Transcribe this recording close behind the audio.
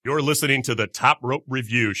You're listening to the Top Rope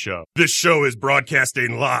Review Show. This show is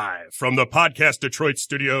broadcasting live from the Podcast Detroit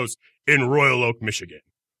studios in Royal Oak, Michigan.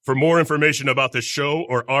 For more information about the show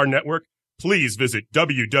or our network, please visit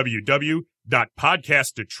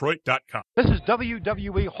www.podcastdetroit.com. This is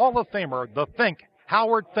WWE Hall of Famer, The Think,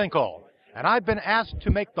 Howard Finkel, and I've been asked to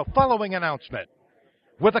make the following announcement.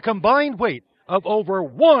 With a combined weight of over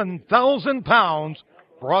 1,000 pounds,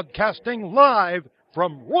 broadcasting live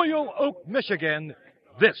from Royal Oak, Michigan,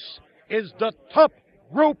 this is the Top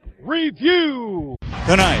Rope Review.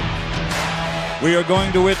 Tonight, we are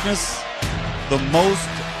going to witness the most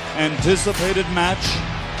anticipated match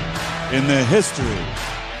in the history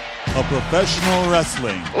of professional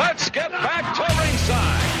wrestling. Let's get back to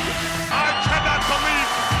ringside. I cannot believe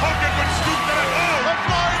Hogan would stoop to that. Oh, a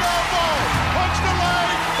flying elbow. Punch the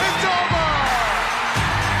leg. It's over.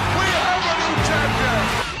 We have a new champion.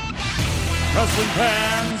 Wrestling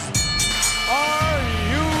fans, are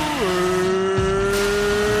you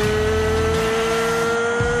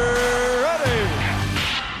ready?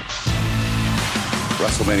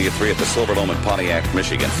 WrestleMania 3 at the Silverdome in Pontiac,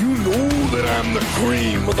 Michigan. You know that I'm the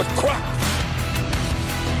cream of the crop.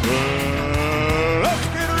 Let's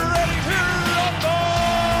get ready to rumble!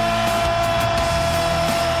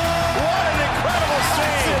 What an incredible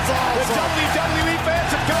scene. This is awesome. The WWE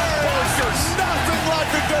fans have got bonkers. Nothing like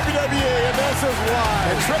the WWE, and this is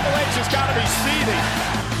why. And Triple H has got to be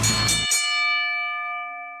seething.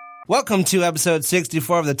 Welcome to episode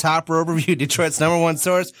 64 of the Top Rope Review, Detroit's #1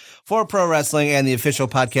 source for pro wrestling and the official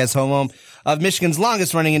podcast home of Michigan's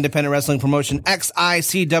longest running independent wrestling promotion,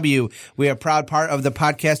 XICW. We are a proud part of the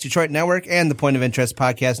Podcast Detroit Network and the Point of Interest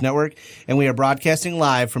Podcast Network, and we are broadcasting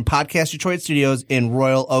live from Podcast Detroit Studios in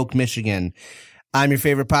Royal Oak, Michigan. I'm your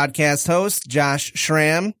favorite podcast host, Josh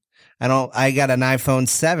Schramm. I got an iPhone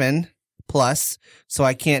 7 Plus, so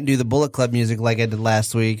I can't do the Bullet Club music like I did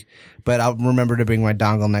last week. But I'll remember to bring my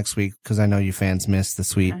dongle next week because I know you fans missed the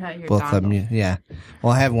sweet Bullet Club music. Yeah.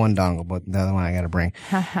 Well, I have one dongle, but the other one I got to bring.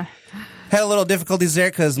 Had a little difficulties there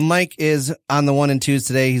because Mike is on the 1 and 2s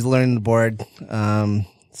today. He's learning the board.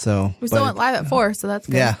 So we still went live at 4, so that's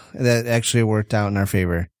good. Yeah, that actually worked out in our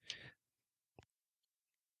favor.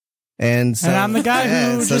 And I'm the guy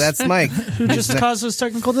who so that's Mike. who just caused those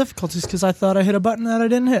technical difficulties because I thought I hit a button that I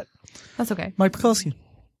didn't hit. That's okay. Mike Pekulski.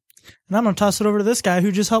 And I'm going to toss it over to this guy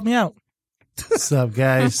who just helped me out. What's up,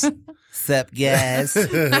 guys? Sup, guys?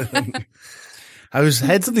 I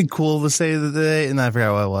had something cool to say today, and I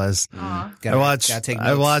forgot what it was. I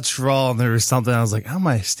watched Raw, and there was something I was like, I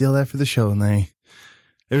might steal that for the show. And there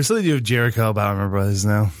was something to do with Jericho, but I don't remember what it is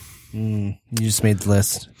now. You just made the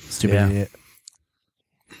list. Stupid idiot.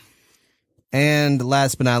 And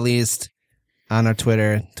last but not least, on our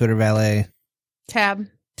Twitter Valet, Tab.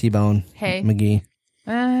 T-Bone. Hey. McGee.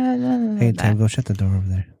 Hey, Tab, go shut the door over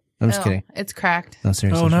there. I'm just kidding. It's cracked. No,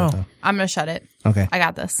 seriously. Oh, no. I'm going to shut it. Okay. I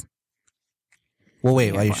got this. We'll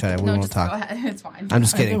wait while you shut it. We won't just talk. Go ahead. It's fine. I'm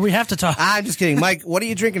just kidding. We have to talk. I'm just kidding. Mike, what are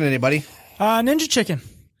you drinking today, buddy? Ninja Chicken.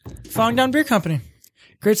 Falling Down Beer Company.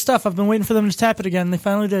 Great stuff. I've been waiting for them to tap it again. They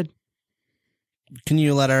finally did. Can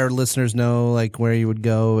you let our listeners know like where you would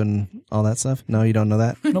go and all that stuff? No, you don't know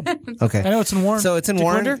that? Nope. Okay. I know it's in Warren. So it's in Dick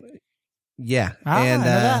Warren. Winder? Yeah. And I know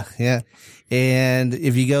that. Yeah. And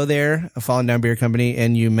if you go there, Falling Down Beer Company,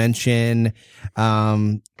 and you mention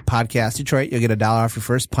Podcast Detroit, you'll get $1 off your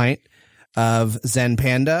first pint of Zen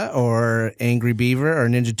Panda or Angry Beaver or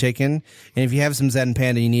Ninja Chicken. And if you have some Zen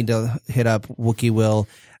Panda, you need to hit up Wookie Will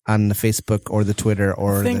on the Facebook or the Twitter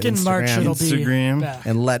or the in March it'll Instagram. be back.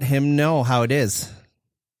 and let him know how it is.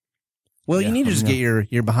 Well, you need to just get your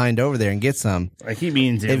behind over there and get some. I keep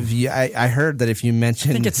meaning to. If you, I heard that if you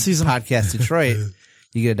mention Podcast Detroit,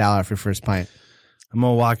 you get $1 off your first pint. I'm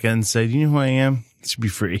going to walk in and say, do you know who I am? It should be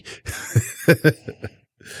free.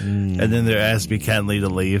 And then they're asking me kindly to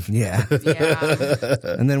leave. Yeah.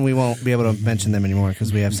 And then we won't be able to mention them anymore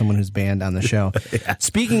because we have someone who's banned on the show.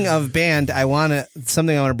 Speaking of banned,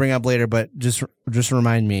 something I want to bring up later, but just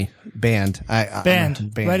remind me. Banned.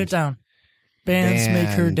 Banned. Write it down. Bands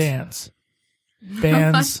make her dance.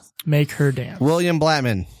 Bands make her dance. William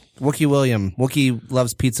Blattman. Wookie William. Wookie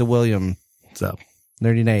loves pizza William. What's up?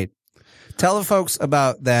 Nerdy Nate. Tell the folks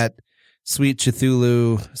about that sweet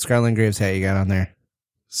Cthulhu Scarlet Graves hat you got on there.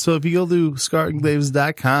 So if you go to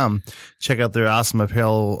scarletglaves.com, check out their awesome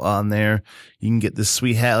apparel on there. You can get this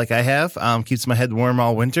sweet hat like I have. Keeps my head warm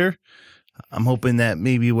all winter. I'm hoping that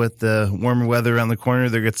maybe with the warmer weather around the corner,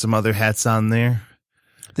 they'll get some other hats on there.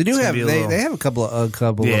 They do have they have a couple of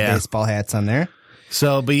baseball hats on there.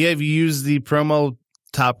 So, but yeah, if you use the promo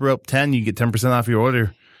Top Rope 10, you get 10% off your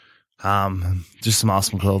order. Just some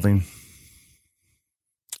awesome clothing.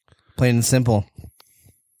 Plain and simple.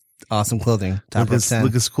 awesome clothing. Top Look of 10.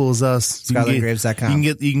 as cool as us. ScarletGraves.com.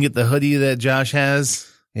 You can get the hoodie that Josh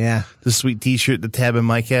has. Yeah. The sweet T-shirt that Tab and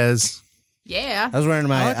Mike has. Yeah. I was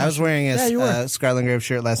wearing a Scarlet Grave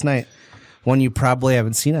shirt last night. One you probably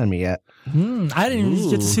haven't seen on me yet. I didn't even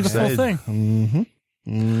get to see the full thing. Mm-hmm.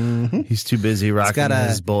 Mm-hmm. He's too busy rocking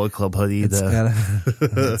his Bullet Club hoodie. It's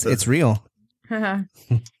real.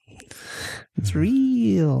 It's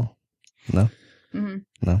real. No. Mm-hmm.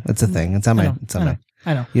 No, it's a thing. It's on my.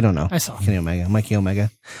 I know. You don't know. I saw. Kenny Omega. Mikey Omega.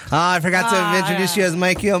 I forgot to introduce you as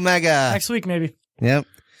Mikey Omega. Next week, maybe. Yep.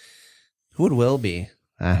 Who would Will be?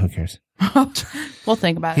 Who cares? We'll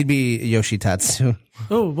think about it. He'd be Yoshi Tatsu.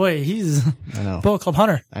 Oh, boy. He's I know. Bullet Club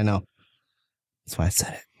Hunter. I know. That's why I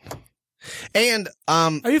said it. And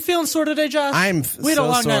are you feeling sore today, Josh? We had a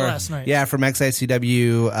long night last night. Yeah, from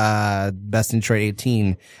XICW Best in Detroit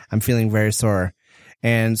 18. I'm feeling very sore.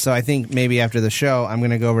 And so I think maybe after the show, I'm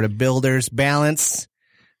going to go over to Builders Balance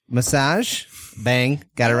Massage. Bang.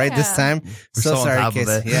 Got it right this time. We're so sorry, on top of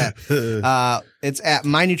kids. it. Yeah. It's at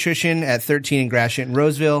My Nutrition at 13 in Gratiot in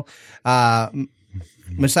Roseville.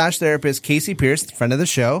 Massage therapist Casey Pierce, friend of the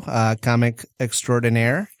show, comic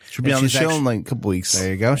extraordinaire. She'll be on the show in like a couple weeks.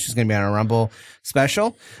 There you go. She's going to be on a Rumble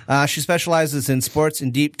special. She specializes in sports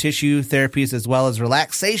and deep tissue therapies as well as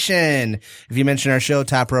relaxation. If you mention our show,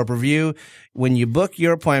 Top Rope Review, when you book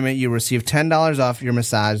your appointment, you receive $10 off your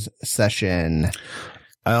massage session.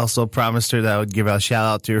 I also promised her that I would give a shout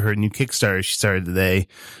out to her new Kickstarter she started today.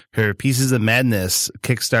 Her Pieces of Madness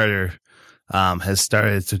Kickstarter has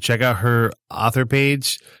started. So check out her author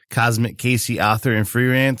page, Cosmic Casey Author and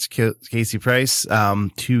Freelance, Casey Price,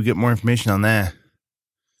 to get more information on that.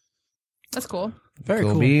 That's cool. Very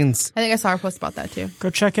cool. Beans. I think I saw her post about that too.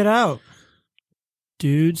 Go check it out,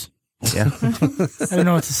 dudes. Yeah. I don't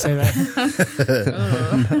know what to say there.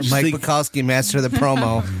 Mike Bukowski, master of the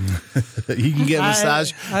promo. You can get a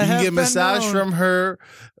massage. You can get massage from her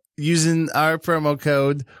using our promo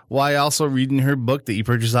code while also reading her book that you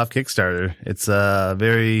purchased off Kickstarter. It's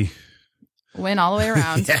very win all the way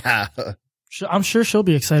around. Yeah. I'm sure she'll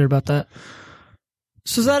be excited about that.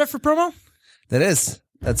 So is that it for promo? That is.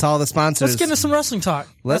 That's all the sponsors. Let's get into some wrestling talk.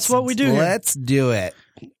 That's what we do here. Let's do it.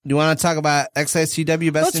 Do you want to talk about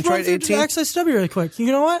XICW Best in Detroit 18? Let's run through XICW really quick.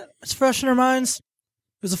 You know what? It's fresh in our minds.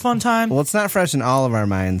 It was a fun time. Well, it's not fresh in all of our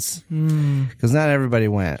minds. Because not everybody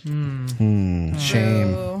went.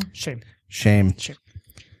 Shame.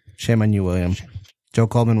 Shame on you, William. Joe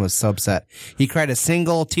Coleman was so upset. He cried a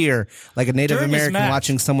single tear like a Native American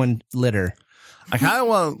watching someone litter. I kind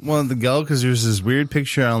of wanted to go because there's this weird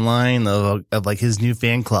picture online of like his new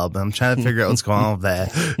fan club. And I'm trying to figure out what's going on with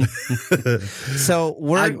that. So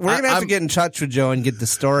we're going to have to get in touch with Joe and get the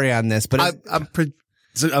story on this. But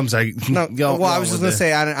I'm sorry. No, I was just going to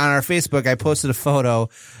say on our Facebook, I posted a photo.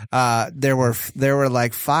 There were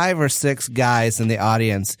like 5 or 6 guys in the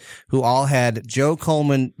audience who all had Joe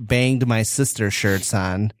Coleman banged my sister shirts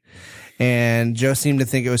on. And Joe seemed to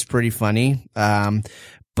think it was pretty funny.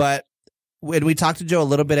 But when we talked to Joe a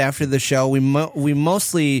little bit after the show, we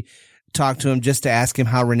mostly talked to him just to ask him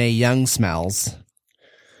how Renee Young smells.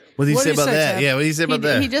 What did he say about that? Yeah, what did he say about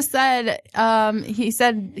that? He just said, he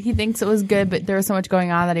said he thinks it was good, but there was so much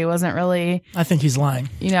going on that he wasn't really. I think he's lying.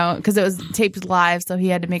 You know, because it was taped live, so he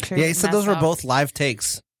had to make sure. Yeah, he said those were both live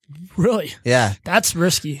takes. Really? Yeah. That's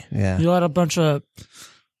risky. Yeah. You let a bunch of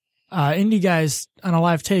indie guys on a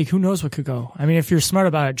live take. Who knows what could go? I mean, if you're smart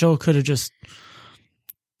about it, Joe could have just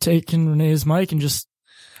taken Renee's mic and just.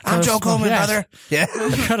 I'm Joe Coleman, brother. Yeah.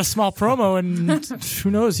 Cut a small promo, and who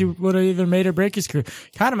knows? He would have either made or break his career.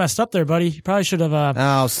 Kind of messed up there, buddy. You probably should have.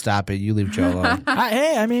 Oh, stop it. You leave Joe alone.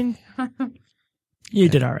 Hey, I mean, you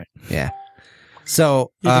did all right. Yeah.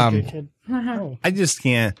 So, You did good, kid. I just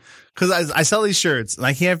can't. Because I sell these shirts, and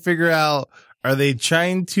I can't figure out, are they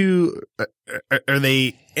trying to, are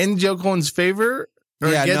they in Joe Coleman's favor?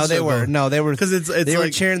 Yeah, no, they were. No, they were. Because they were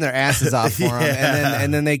cheering their asses off for him,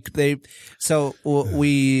 and then they. So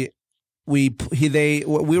we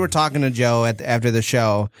were talking to Joe after the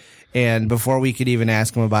show, and before we could even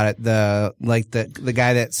ask him about it, the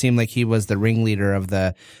guy that seemed like he was the ringleader of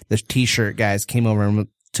the t-shirt guys came over and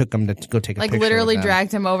took him to go take a picture. Like literally with them.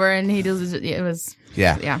 dragged him over, and he just it was.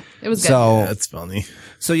 Yeah, it was good. So yeah, that's funny.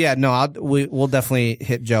 So yeah, no, we'll definitely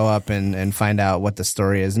hit Joe up and find out what the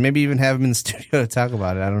story is. Maybe even have him in the studio to talk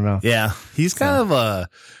about it. I don't know. Yeah, he's kind of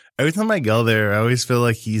every time I go there, I always feel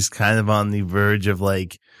like he's kind of on the verge of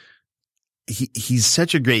like, he's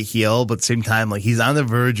such a great heel, but at the same time, like he's on the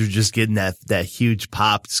verge of just getting that huge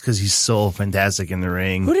pop just because he's so fantastic in the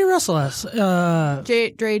ring. Who did he wrestle as?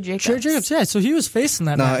 Dre Jacobs. Dre Jacobs, yeah. So he was facing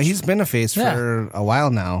that match. No, he's been a face for a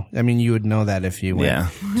while now. I mean, you would know that if you went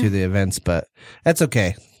to the events, but that's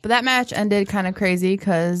okay. But that match ended kind of crazy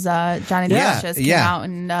because Johnny Delicious came out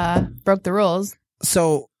and broke the rules.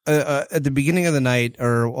 So at the beginning of the night,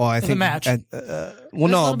 I think the match.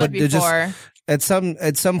 At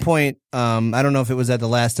some point, I don't know if it was at the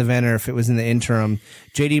last event or if it was in the interim,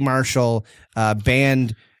 JD Marshall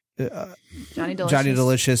banned Johnny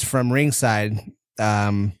Delicious from ringside.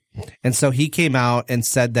 And so he came out and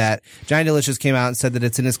said that Johnny Delicious came out and said that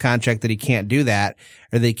it's in his contract that he can't do that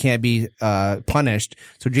or they can't be punished.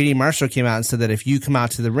 So JD Marshall came out and said that if you come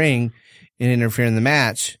out to the ring and interfere in the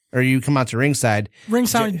match, or you come out to ringside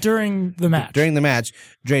during the match,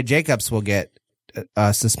 Dre Jacobs will get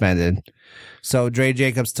suspended. So Dre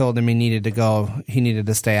Jacobs told him he needed to go. He needed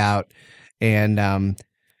to stay out. And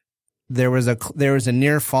there was a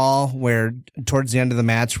near fall where towards the end of the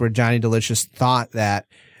match where Johnny Delicious thought that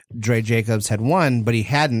Dre Jacobs had won, but he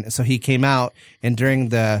hadn't. So he came out, and during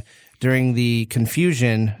the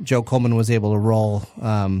confusion, Joe Coleman was able to roll.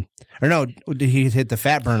 He hit the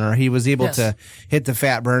fat burner. He was able to hit the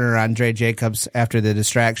fat burner on Dre Jacobs after the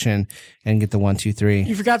distraction and get the 1, 2, 3.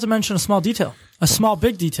 You forgot to mention a small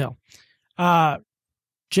big detail.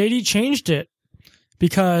 JD changed it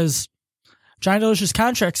because Johnny Delicious'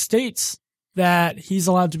 contract states that he's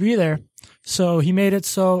allowed to be there. So he made it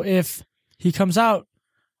so if he comes out,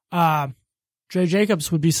 Dre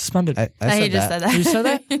Jacobs would be suspended. I said that. You said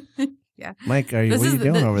that? Yeah. Mike, what are you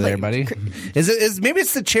doing over there, buddy? Maybe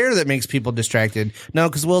it's the chair that makes people distracted. No,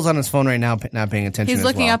 because Will's on his phone right now, not paying attention. He's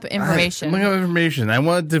looking up information. I'm looking up information. I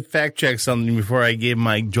wanted to fact check something before I gave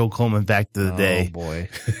my Joe Coleman fact of the day. Oh boy.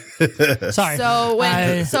 Sorry.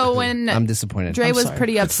 So when I'm disappointed. Dre was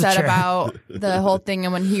pretty upset about the whole thing,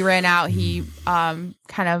 and when he ran out, he kind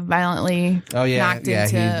of violently knocked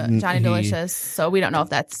into Johnny Delicious. So we don't know if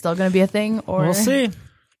that's still going to be a thing or we'll see.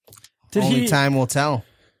 Only time will tell.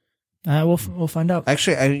 We'll find out.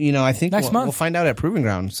 Actually, I think next month we'll find out at Proving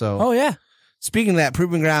Ground. So. Oh yeah. Speaking of that,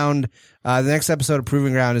 Proving Ground, the next episode of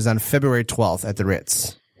Proving Ground is on February 12th at the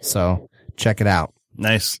Ritz. So check it out.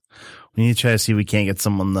 Nice. We need to try to see if we can't get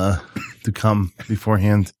someone to come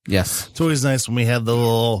beforehand. Yes. It's always nice when we have the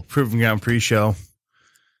little Proving Ground pre-show.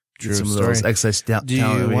 True some story. of those excise talent. Do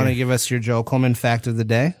you want to give us your Joe Coleman fact of the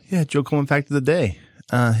day? Yeah, Joe Coleman fact of the day.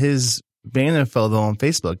 His banner fell on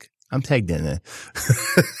Facebook. I'm tagged in it.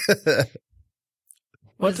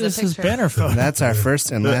 What is his banner for? That's our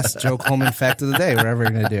first and last Joe Coleman fact of the day. Whatever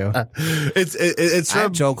we're going to do. It's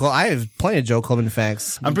from Joe Coleman. I have plenty of Joe Coleman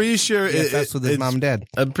facts. I'm pretty sure that's with his mom and dad.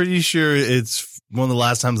 I'm pretty sure it's one of the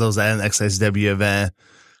last times I was at an XSW event.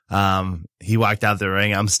 He walked out the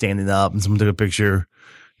ring. I'm standing up, and someone took a picture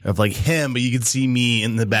of like him, but you can see me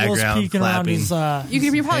in the background clapping. You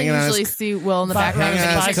can probably usually see Will in the background.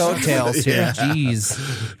 Hanging on his coattails here. Yeah.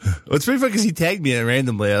 Jeez. Well, it's pretty fun because he tagged me in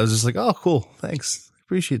randomly. I was just like, oh, cool. Thanks.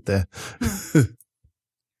 Appreciate that.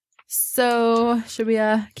 So should we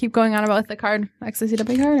keep going on about the card,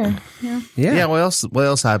 XICW card? Or, yeah. What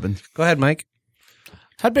else happened? Go ahead, Mike.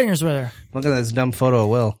 Headbangers were there. Look at this dumb photo of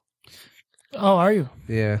Will. Oh, are you?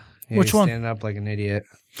 Yeah. Which one? Standing up like an idiot.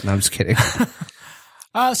 No, I'm just kidding.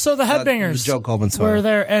 So the Headbangers Joe Coleman's were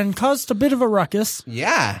there and caused a bit of a ruckus.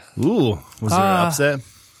 Yeah. Ooh. Was there an upset?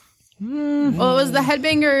 Well, it was the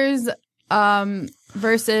Headbangers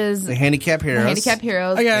versus the Handicap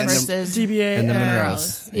Heroes. Again, versus DBA and the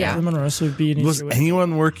Monroes. Yeah. The Monroes would be an easy Was way.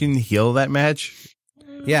 anyone working heel that match?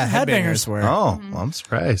 Yeah, Headbangers were. Oh, well, I'm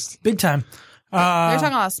surprised. Big time. They were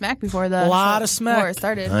talking a lot of smack before the before it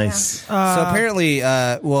started. Nice. So apparently,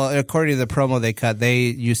 according to the promo they cut, they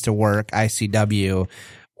used to work ICW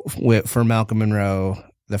for Malcolm Monroe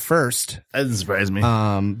the first. That doesn't surprise me.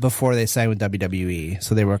 Before they signed with WWE.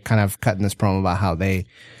 So they were kind of cutting this promo about how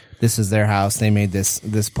this is their house. They made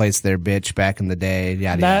this place their bitch back in the day.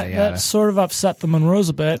 Yada, yada, yada. That sort of upset the Monroes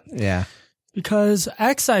a bit. Yeah. Because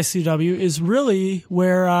XICW is really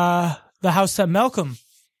where the house that Malcolm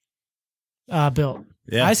built.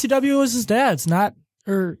 Yeah. ICW was his dad's,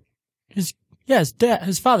 his dad,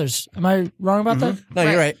 his father's. Am I wrong about that? No,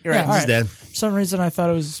 you're right. You're right. Yeah, His dad. For some reason, I thought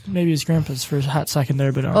it was maybe his grandpa's for a hot second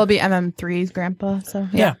there, but It'll be MM3's grandpa. So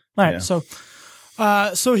yeah. All right.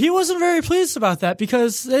 Yeah. So he wasn't very pleased about that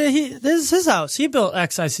because this is his house. He built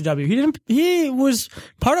XICW. He was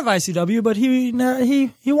part of ICW, but he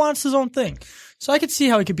wants his own thing. So I could see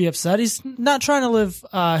how he could be upset. He's not trying to live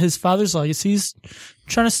his father's legacy. He's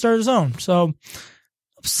trying to start his own. So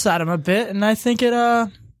upset him a bit, and I think it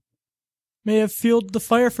may have fueled the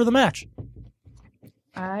fire for the match.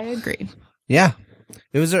 I agree. Yeah.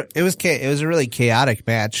 It was a really chaotic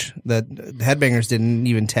match. The Headbangers didn't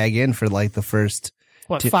even tag in for like the first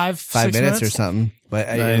 5 minutes or something. But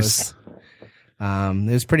Nice.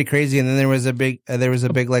 It was pretty crazy. And then there was a big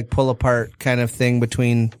like pull apart kind of thing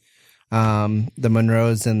between the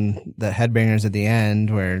Monroes and the Headbangers at the end,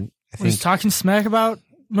 where I think he was talking smack about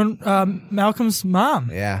Malcolm's mom.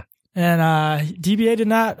 Yeah, and DBA did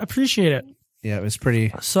not appreciate it. Yeah, it was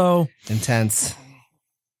pretty intense.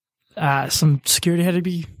 Some security had to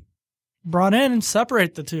be brought in and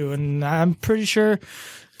separate the two, and I'm pretty sure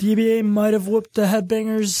DBA might have whooped the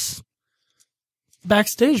Headbangers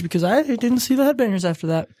backstage because I didn't see the Headbangers after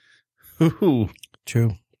that. Ooh,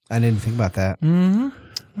 true. I didn't think about that.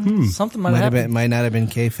 Mm-hmm. Something might have happened. Might not have been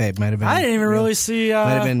kayfabe. Might have been. I didn't even really see.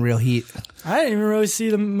 Might have been real heat. I didn't even really see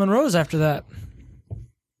the Monroes after that.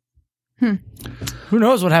 Who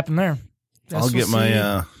knows what happened there? I'll get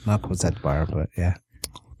my. Malcolm was at the bar, but yeah.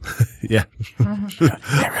 Yeah.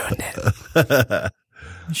 I ruined it.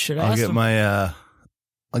 Should I'll get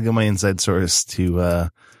my inside source to find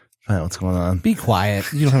out what's going on. Be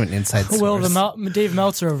quiet. You don't have an inside source. Well, Dave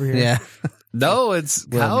Meltzer over here. Yeah. No, it's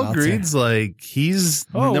Kyle Greed's like he's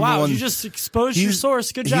number one. You just exposed your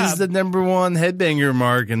source. Good job. He's the number one headbanger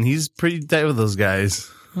mark, and he's pretty tight with those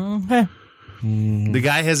guys. Okay. The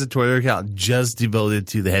guy has a Twitter account just devoted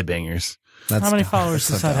to the headbangers. How many followers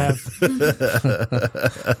does that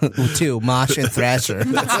have? 2, Mosh and Thrasher.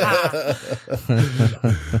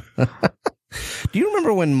 Do you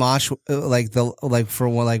remember when Mosh for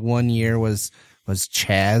 1 year was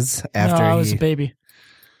Chaz after? No, I was a baby.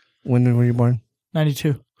 When were you born?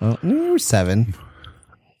 92. Oh, you were 7.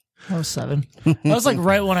 I was 7. That was like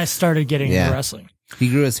right when I started getting into wrestling. He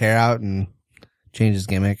grew his hair out and changed his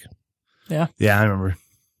gimmick. Yeah. Yeah, I remember.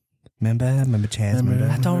 Remember Chaz? I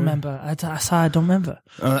don't remember. I don't remember.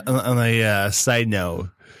 On a side note,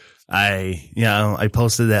 I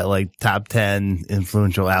posted that like top 10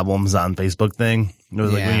 influential albums on Facebook thing. It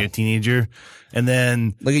was like when you're a teenager. And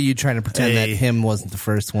then look at you trying to pretend that Him wasn't the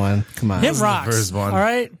first one. Come on. Him rocks. The first one. All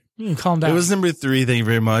right. You can calm down. It was number 3, thank you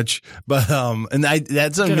very much. But and I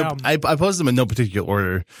posted them in no particular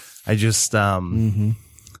order. I just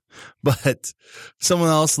but someone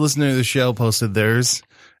else listening to the show posted theirs,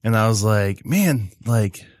 and I was like, man,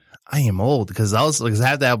 like I am old because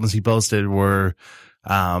half the albums he posted were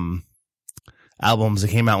albums that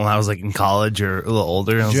came out when I was like in college or a little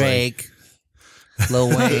older. And Drake.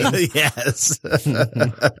 Lil Wayne. Yes.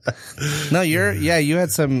 No, you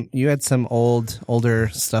had some older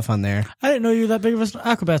stuff on there. I didn't know you were that big of an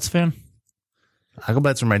Aquabats fan.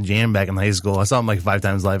 Aquabats were my jam back in high school. I saw them like 5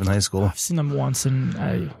 times live in high school. I've seen them once, and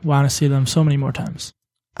I want to see them so many more times.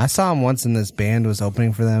 I saw them once, and this band was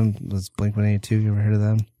opening for them. It was Blink-182. You ever heard of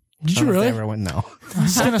them? Did you really? Ever went? No. I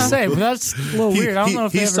was gonna say, but that's a little weird. I don't know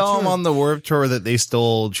if he saw him on the Warped Tour that they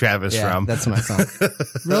stole Travis from. That's what I saw.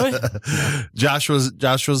 Really? Josh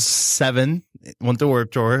was 7. Went to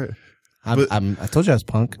Warped Tour. I told you I was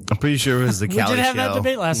punk. I'm pretty sure it was the Cali show. We did have that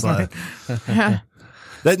debate last night.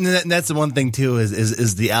 That's the one thing too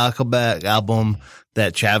is the Aquabat album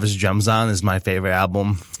that Travis drums on is my favorite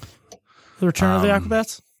album. The Return of the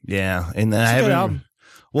Aquabats? Yeah. And I haven't. Album.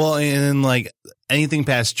 Well, and like anything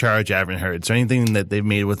past Charge I haven't heard. So anything that they've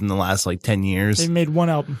made within the last like 10 years. They've made one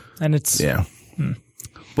album and it's. Yeah.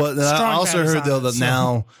 But I also heard though that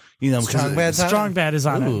now, Strong Bad is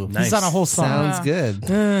on it. Nice. He's on a whole song. Sounds good.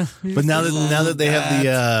 But now that they have the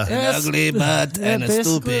an ugly butt and a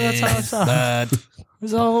stupid butt.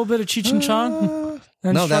 There's a little bit of Cheech and Chong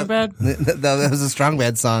and Strong Bad. That was a Strong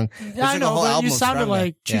Bad song. Yeah, I know, but you sounded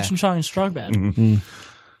like Cheech and Chong and Strong Bad. Mm-hmm.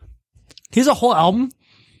 He's a whole album?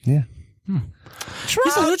 Yeah.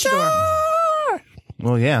 He's a luchador.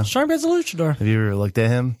 Well, yeah. Strong Bad's a luchador. Have you ever looked at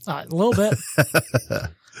him? A little bit.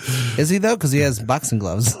 Is he though? Because he has boxing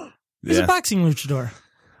gloves. He's a boxing luchador.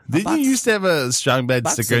 Didn't you used to have a Strong Bad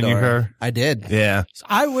sticker in your car? I did. Yeah.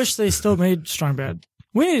 I wish they still made Strong Bad.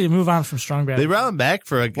 We need to move on from Strong Bad. They brought him back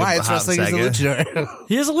for a Why? It's wrestling as a luchador.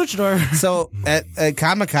 He is a luchador. So at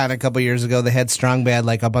Comic-Con a couple years ago, they had Strong Bad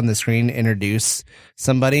like up on the screen introduce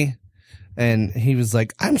somebody. And he was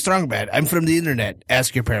like, I'm Strong Bad. I'm from the internet.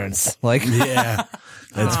 Ask your parents. Like, yeah.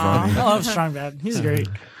 That's funny. I love Strong Bad. He's great.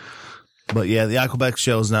 But yeah, the Aquabat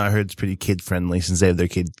shows now I heard it's pretty kid friendly since they have their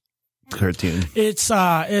kid cartoon. It's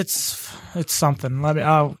something.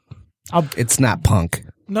 It's not punk.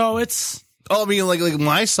 No, it's. Oh, I mean, like when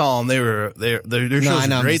I saw them, their shows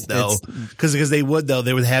were great though, because they would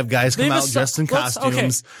have guys come out dressed in costumes.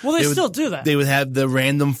 Okay. Well, they still do that. They would have the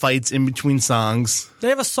random fights in between songs. They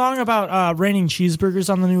have a song about raining cheeseburgers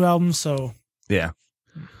on the new album, so yeah.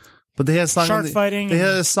 But they had a song. Fighting. They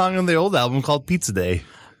had a song on the old album called Pizza Day.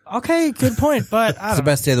 Okay, good point. But it's the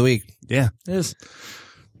best day of the week. Yeah, it is.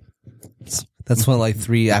 That's one of like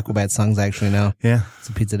 3 Aquabat songs I actually know. Yeah, it's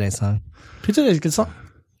a Pizza Day song. Pizza Day is a good song.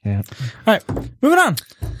 Yeah. All right, moving on.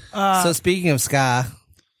 So speaking of ska,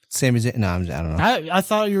 Sami Zayn. No, I don't know. I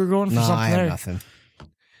thought you were going for something I have there. nothing.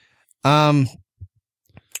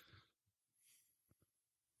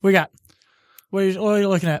 We got. What are you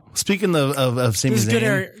looking at? Speaking of Sami This is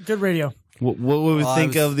Zayn, good radio. what would we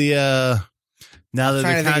think of the now that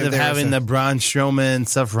they're kind of having the Braun Strowman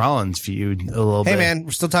Seth Rollins feud a little bit? Hey man,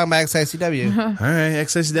 we're still talking about XICW. All right,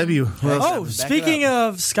 XICW. Well, Speaking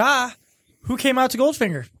of ska, who came out to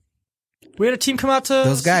Goldfinger? We had a team come out to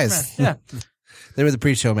Those guys. Superman. Yeah. They were the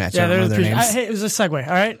pre-show match. Yeah, I don't know their names. Hey, it was a segue.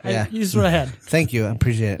 All right, Yeah. I used what I had. Thank you. I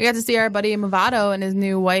appreciate We it. got to see our buddy Movado in his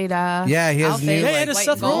new white Yeah, he has outfit. new, They like, had a white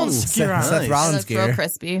Seth gold. Rollins gear on. Seth It Rollins Looks real gear.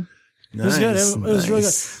 crispy. was good. It was really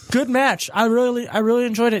good. Good match. I really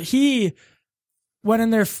enjoyed it. He went in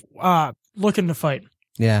there looking to fight.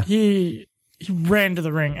 Yeah. He ran to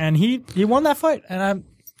the ring and he won that fight. And I'm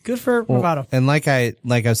good for Movado. And like I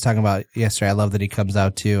was talking about yesterday, I love that he comes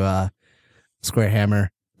out to Square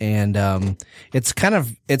Hammer, and it's kind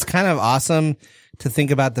of awesome to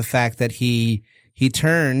think about the fact that he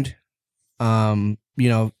turned,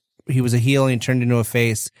 he was a heel and he turned into a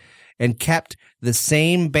face, and kept the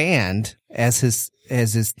same band as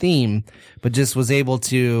his theme, but just was able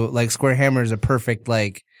to, like, Square Hammer is a perfect,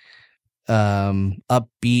 like,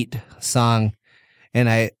 upbeat song, and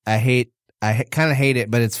I kind of hate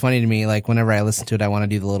it, but it's funny to me. Like, whenever I listen to it, I want to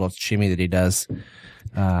do the little shimmy that he does.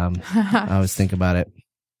 I always think about it.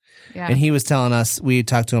 Yeah. And he was telling us, we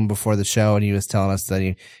talked to him before the show, and he was telling us that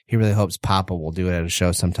he really hopes Papa will do it at a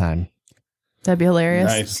show sometime. That'd be hilarious.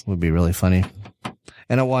 nice. Would be really funny.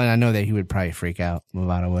 And I know that he would probably freak out.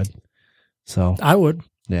 Movado would. So I would.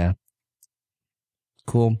 yeah,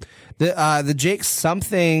 cool. The Jake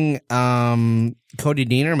something Cody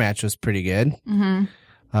Deaner match was pretty good. Mm-hmm.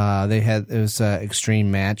 It was an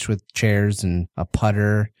extreme match with chairs and a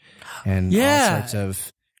putter and all sorts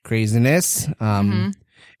of craziness.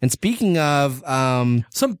 And speaking of,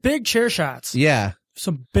 Some big chair shots. yeah,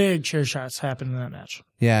 Some big chair shots happened in that match.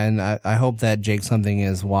 yeah, and I hope that Jake something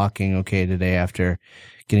is walking okay today after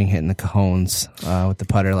getting hit in the cajones with the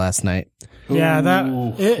putter last night. Yeah,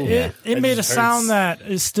 that it made a just sound hurts. that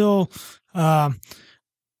is still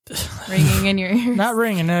Ringing in your ears. not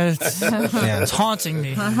ringing. It's haunting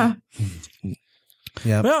me.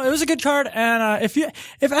 Yeah, Well, it was a good card, and if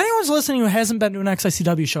anyone's listening who hasn't been to an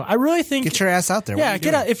XICW show, I really think get your ass out there. What are yeah, you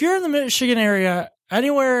get doing? out. If you're in the Michigan area,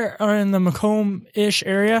 anywhere or in the Macomb-ish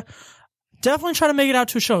area, definitely try to make it out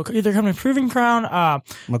to a show. Either come to Proving Crown,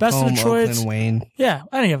 Best of Macomb, Detroit, Oakland, Wayne, yeah,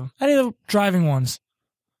 any of them, any of the driving ones,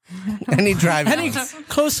 any drive. any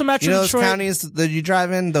close to Metro You know those Detroit. counties that you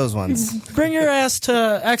drive in? Those ones. Bring your ass to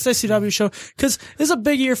XICW show because this is a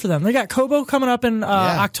big year for them. They got Kobo coming up in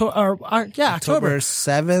October. October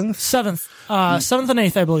 7th. 7th, 7th and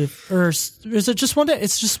 8th, I believe. Or is it just one day?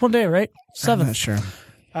 It's just one day, right? 7th. I'm not sure.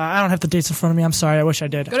 I don't have the dates in front of me. I'm sorry. I wish I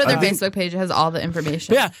did. Go to their Facebook page. It has all the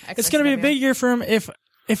information. But yeah, it's going to be a big year for him.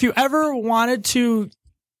 If you ever wanted to,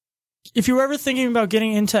 if you were ever thinking about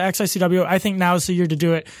getting into XICW, I think now is the year to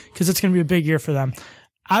do it because it's going to be a big year for them.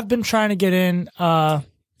 I've been trying to get in,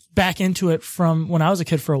 back into it from when I was a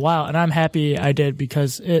kid for a while, and I'm happy I did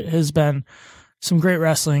because it has been some great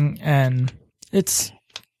wrestling and it's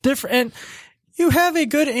different. And you have a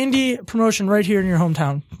good indie promotion right here in your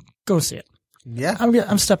hometown. Go see it. Yeah.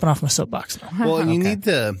 I'm stepping off my soapbox now. Well, you need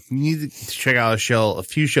to check out a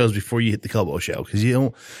few shows before you hit the Kobo show because you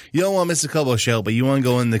don't want to miss the Kobo show, but you want to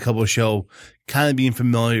go in the Kobo show kind of being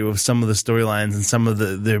familiar with some of the storylines and some of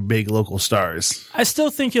their big local stars. I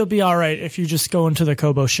still think you'll be all right if you just go into the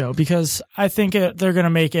Kobo show because I think they're going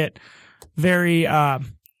to make it very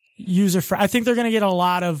user friendly. I think they're going to get a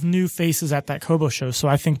lot of new faces at that Kobo show, so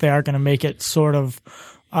I think they are going to make it sort of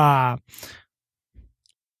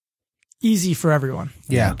easy for everyone.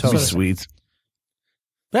 Yeah, Totally totally. sweet.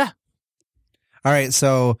 Yeah. All right,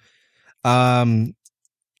 so I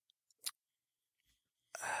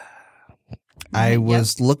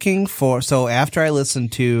was looking for, so after I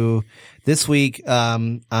listened to this week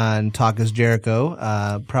on Talk is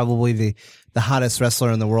Jericho, probably the hottest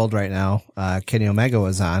wrestler in the world right now, Kenny Omega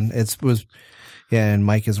was on. And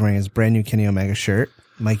Mike is wearing his brand new Kenny Omega shirt,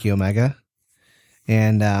 Mikey Omega.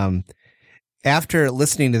 And after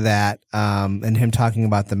listening to that, and him talking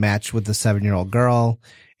about the match with the 7-year-old girl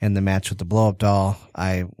and the match with the blow-up doll,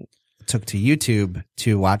 I took to YouTube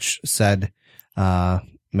to watch said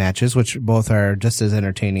matches, which both are just as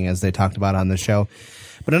entertaining as they talked about on the show.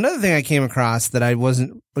 But another thing I came across that I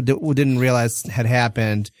didn't realize had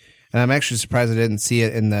happened, and I'm actually surprised I didn't see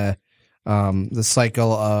it in the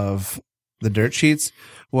cycle of the dirt sheets,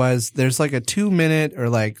 was there's like a 2-minute or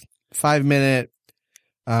like 5-minute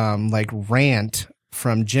like rant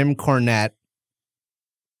from Jim Cornette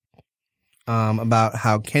about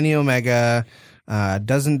how Kenny Omega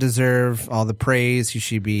doesn't deserve all the praise. He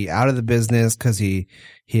should be out of the business because he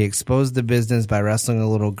exposed the business by wrestling a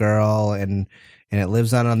little girl, and it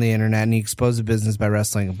lives on the internet. And he exposed the business by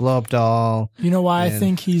wrestling a blow up doll. You know why I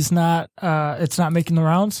think he's not? It's not making the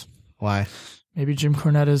rounds. Why? Maybe Jim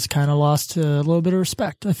Cornette has kind of lost a little bit of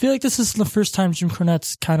respect. I feel like this is the first time Jim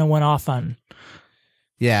Cornette's kind of went off on.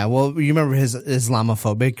 Yeah, well, you remember his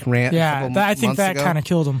Islamophobic rant? Yeah, I think that kind of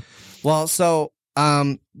killed him. Well, so,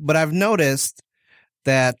 but I've noticed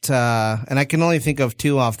that, and I can only think of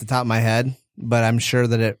 2 off the top of my head, but I'm sure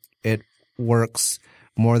that it works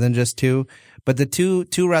more than just 2. But the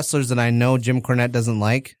two wrestlers that I know Jim Cornette doesn't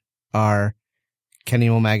like are Kenny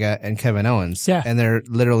Omega and Kevin Owens. Yeah. And they're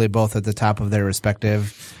literally both at the top of their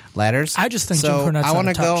respective ladders. I just think Jim Cornette's I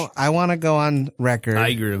want to go on record. I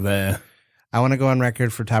agree with that. I want to go on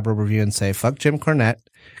record for Top Rope Review and say, fuck Jim Cornette,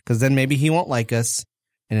 because then maybe he won't like us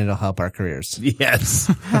and it'll help our careers.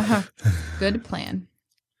 Yes. Good plan.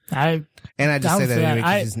 I just say that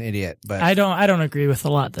because he's an idiot. But I don't agree with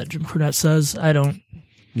a lot that Jim Cornette says. I don't.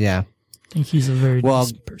 Yeah. Think he's a very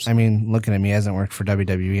decent person. I mean, looking at me, he hasn't worked for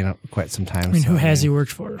WWE in quite some time. I mean, who has he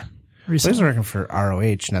worked for recently? He was working for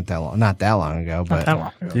ROH not that long ago. But not that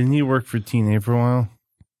long ago. Didn't he work for TNA for a while?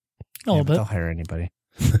 A little bit. They'll hire anybody.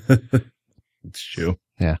 It's true.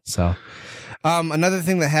 Yeah. So, another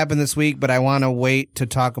thing that happened this week, but I want to wait to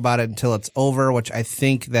talk about it until it's over, which I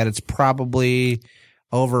think that it's probably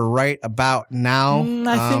over right about now.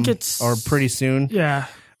 I think it's or pretty soon. Yeah.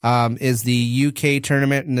 Is the UK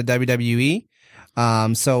tournament in the WWE.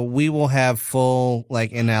 So we will have full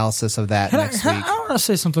analysis of that next week. I want to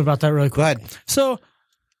say something about that really quick. Go ahead. So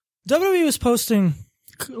WWE was posting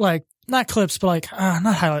not clips, but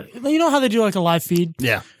not highlight. You know how they do a live feed?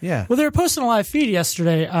 Yeah. Yeah. Well, they were posting a live feed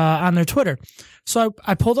yesterday on their Twitter. So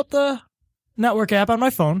I pulled up the network app on my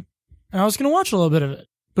phone, and I was going to watch a little bit of it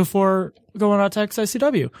before going out to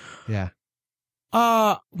XICW. Yeah.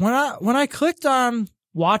 When I clicked on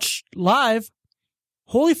watch live,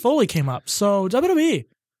 Holy Foley came up. So WWE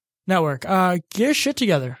Network, get your shit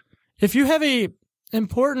together. If you have a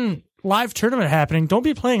important live tournament happening, don't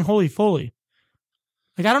be playing Holy Foley.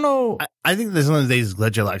 I don't know. I think there's one of these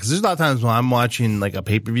glitch a lot because there's a lot of times when I'm watching a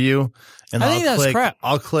pay-per-view and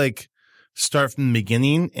I'll click start from the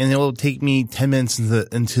beginning and it will take me 10 minutes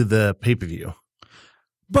into the pay-per-view.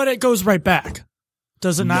 But it goes right back.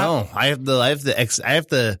 Does it not? No, I have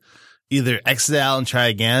to either exit out and try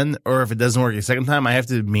again, or if it doesn't work a second time, I have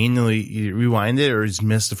to manually rewind it or just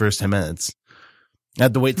miss the first 10 minutes. I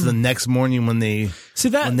have to wait till the next morning when they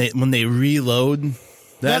reload.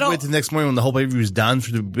 I have to wait till the next morning when the whole pay-per-view is done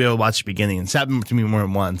to be able to watch the beginning. It's happened to me more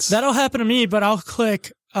than once. That'll happen to me, but I'll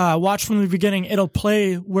click watch from the beginning. It'll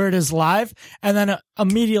play where it is live, and then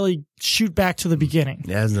immediately shoot back to the beginning.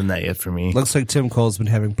 It hasn't done that yet for me. Looks like Tim Cole's been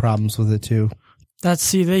having problems with it too.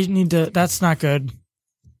 They need to. That's not good.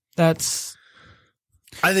 I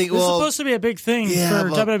think it's supposed to be a big thing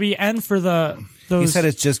for WWE and for those. He said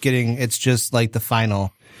it's just like the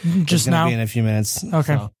final. Just now? Be in a few minutes.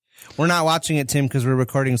 Okay. So. We're not watching it, Tim, because we're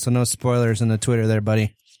recording, so no spoilers in the Twitter there,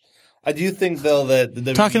 buddy. I do think, though, that the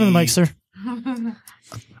WWE... Talking to the mic, sir.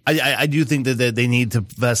 I do think that they need to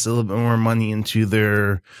invest a little bit more money into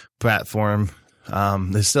their platform.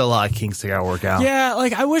 There's still a lot of kinks they got to work out. Yeah,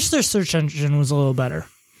 I wish their search engine was a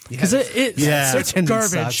it's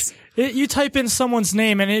garbage. You type in someone's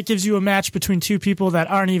name and it gives you a match between two people that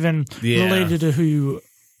aren't even related to who you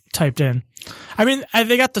typed in. I mean,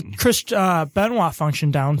 they got the Chris Benoit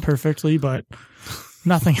function down perfectly, but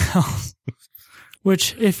nothing else.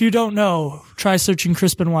 Which, if you don't know, try searching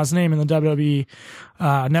Chris Benoit's name in the WWE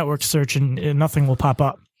network search and nothing will pop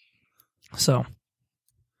up. So,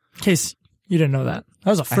 in case you didn't know that. That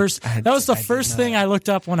was the first thing I looked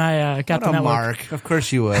up when I got the network. Mark. Of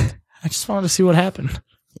course you would. I just wanted to see what happened.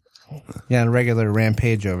 Yeah, a regular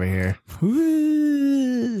rampage over here.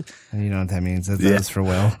 Ooh. You know what that means. That's for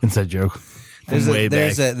Will. Inside joke. There's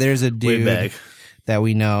a dude that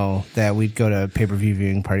we know that we'd go to pay-per-view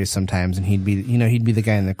viewing parties sometimes, and he'd be the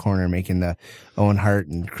guy in the corner making the Owen Hart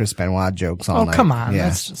and Chris Benoit jokes all night. Oh, come on. Yeah.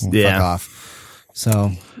 That's just fuck off.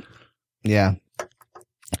 So, yeah.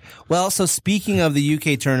 Well, so speaking of the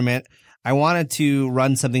UK tournament, I wanted to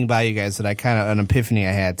run something by you guys that an epiphany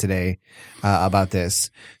I had today about this.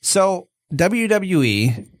 So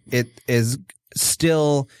WWE, it is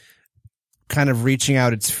still kind of reaching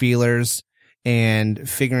out its feelers and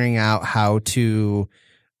figuring out how to,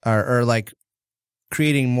 or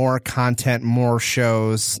creating more content, more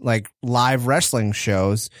shows, like live wrestling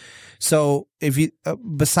shows. So if you,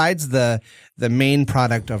 besides the main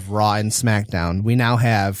product of Raw and SmackDown, we now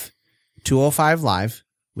have 205 Live,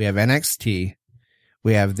 we have NXT,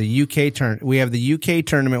 we have the UK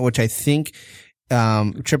tournament, which I think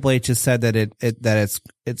Triple H has said that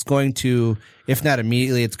it's going to, if not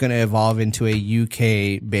immediately, it's going to evolve into a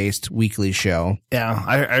UK based weekly show. Yeah,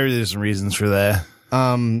 I heard there's some reasons for that.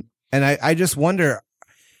 And I just wonder,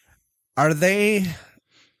 are they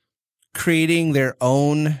creating their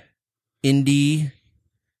own indie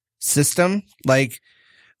system? Like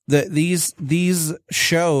these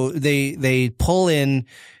show, they pull in,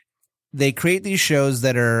 they create these shows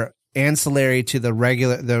that are ancillary to the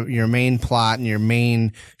regular, your main plot and your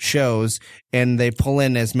main shows, and they pull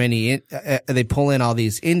in they pull in all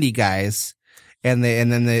these indie guys, and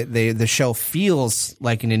then the show feels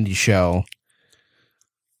like an indie show.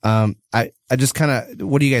 I just kind of,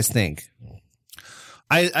 what do you guys think?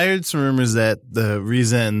 I heard some rumors that the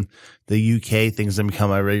reason the UK thing's gonna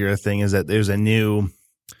become a regular thing is that there's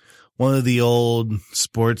one of the old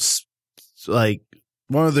sports, like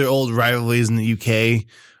one of their old rivalries in the UK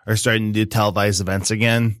are starting to do televised events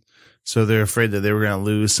again. So they're afraid that they were going to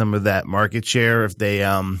lose some of that market share if they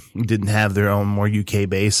didn't have their own more UK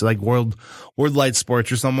base. So like World Light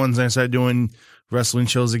Sports or someone's going to start doing wrestling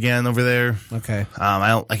shows again over there. Okay.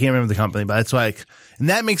 I can't remember the company, but it's like, and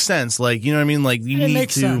that makes sense. Like, you know what I mean? Like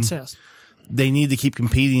Yes. They need to keep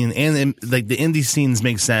competing, and like the indie scenes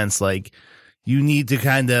make sense. Like you need to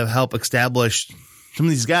kind of help establish some of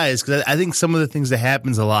these guys, because I think some of the things that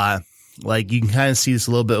happens a lot, like you can kind of see this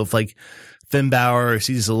a little bit with like Finn Balor, or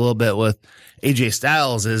see this a little bit with AJ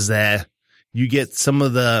Styles, is that you get some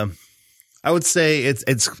of the, I would say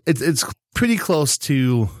it's pretty close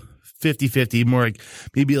to 50-50, more like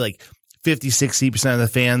maybe like 50-60% of the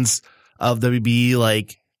fans of WBE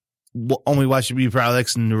like only watch WBE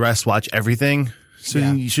products and the rest watch everything. So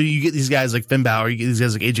you get these guys like Finn Balor, you get these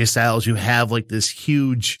guys like AJ Styles who have like this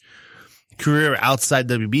huge career outside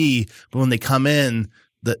WBE, but when they come in,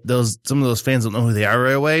 some of those fans don't know who they are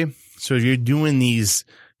right away. So if you're doing these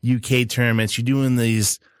UK tournaments, you're doing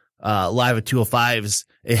these live at 205s,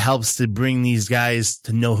 it helps to bring these guys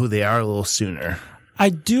to know who they are a little sooner. I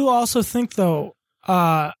do also think, though,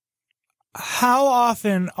 how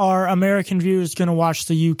often are American viewers going to watch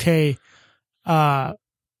the UK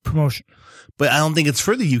promotion? But I don't think it's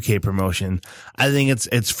for the UK promotion. I think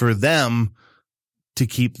it's for them to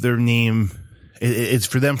keep their name. It's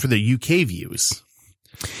for them for the UK views.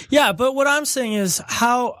 Yeah, but what I'm saying is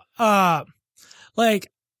how,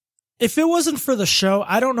 like, if it wasn't for the show,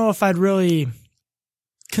 I don't know if I'd really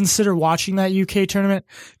consider watching that UK tournament,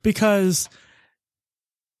 because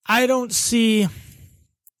I don't see,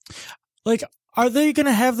 like, are they going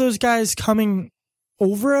to have those guys coming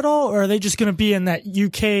over at all, or are they just going to be in that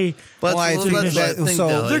UK?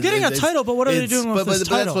 They're getting a title, but what are they doing with this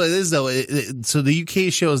title? That's what it is, though. So the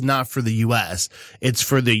UK show is not for the US; it's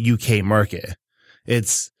for the UK market.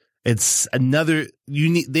 It's another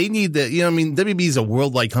they need the, you know, I mean, WB is a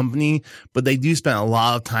worldwide company, but they do spend a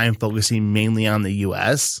lot of time focusing mainly on the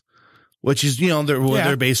US, which is, you know, where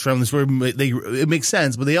they're based from. This where it makes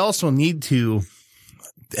sense, but they also need to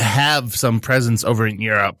have some presence over in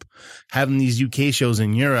Europe. Having these UK shows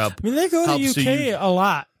in Europe, I mean, they go to UK a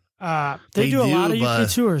lot. They do a lot of UK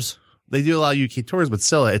tours. They do a lot of UK tours, but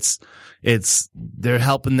still, they're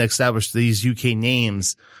helping to establish these UK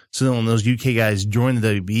names. So then when those UK guys join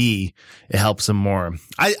the WBE, it helps them more.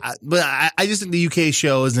 But I just think the UK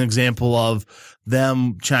show is an example of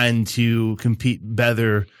them trying to compete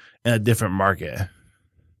better in a different market.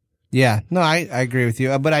 Yeah, no, I agree with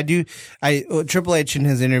you. But Triple H in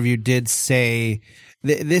his interview did say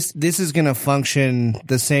this is going to function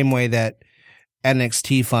the same way that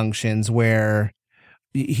NXT functions, where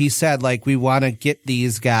he said, like, we want to get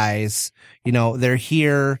these guys, you know, they're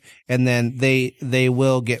here, and then they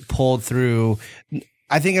will get pulled through.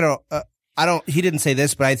 I think he didn't say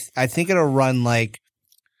this, but I think it'll run like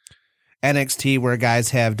NXT, where guys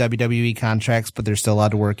have WWE contracts, but they're still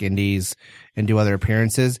allowed to work indies and do other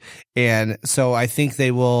appearances. And so I think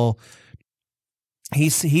they will. He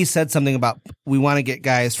said something about, we want to get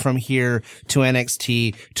guys from here to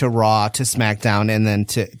NXT, to Raw, to SmackDown, and then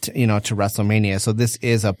to WrestleMania. So this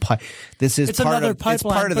is it's part of the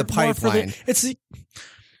pipeline.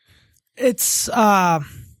 It's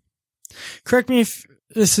correct me if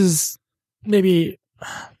this is maybe.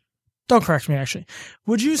 Don't correct me, actually.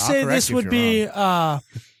 Would you say this would be UK's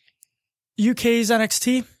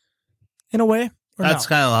NXT in a way? That's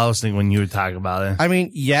kind of what I was thinking when you were talking about it. I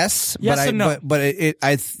mean, yes, but and no.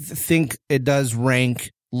 I think it does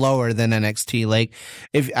rank lower than NXT. Like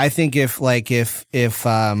if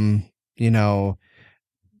you know,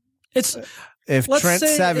 if Trent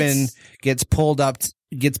Seven gets pulled up,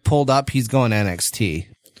 he's going NXT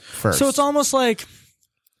first. So it's almost like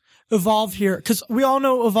Evolve here, because we all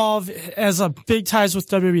know Evolve has a big ties with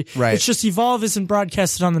WWE. Right. It's just Evolve isn't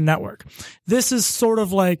broadcasted on the network. This is sort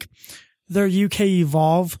of like their UK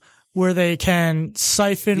Evolve, where they can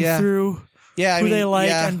siphon through who they like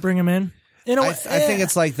and bring them in. I think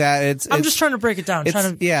it's like that. I'm just trying to break it down,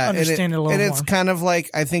 trying to understand it a little more. And it's kind of like,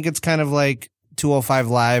 I think it's kind of like 205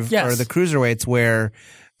 Live or the Cruiserweights, where,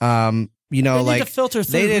 you know, they need to filter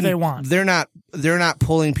through who they want. They're not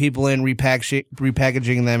pulling people in,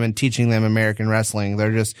 repackaging them and teaching them American wrestling.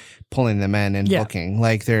 They're just pulling them in and booking.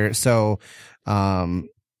 Like they're so, and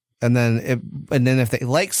then if they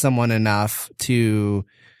like someone enough to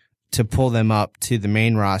pull them up to the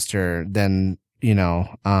main roster, then, you know,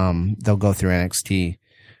 they'll go through NXT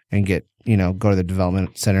and get, you know, go to the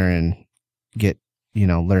development center and get, you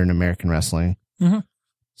know, learn American wrestling. Mm-hmm.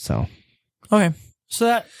 So, okay. So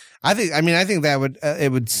that, I think that would,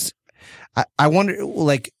 it would, I wonder,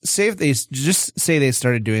 like, say they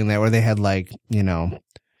started doing that, where they had, like, you know,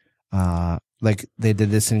 like they did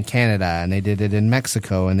this in Canada and they did it in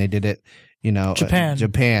Mexico and they did it, you know,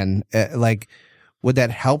 Japan. Like, would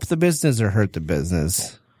that help the business or hurt the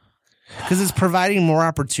business? Because it's providing more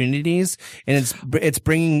opportunities and it's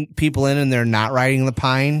bringing people in and they're not riding the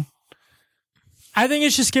pine. I think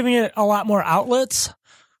it's just giving it a lot more outlets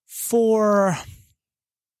for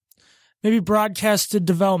maybe broadcasted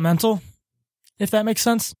developmental, if that makes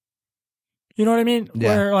sense. You know what I mean? Yeah.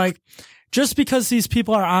 Where, like, just because these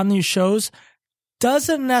people are on these shows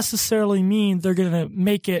doesn't necessarily mean they're going to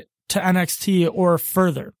make it to NXT or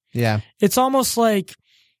further. Yeah. It's almost like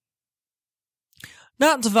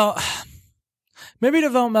maybe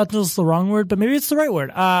developmental is the wrong word, but maybe it's the right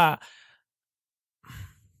word.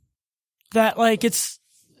 That, like, it's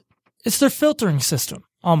their filtering system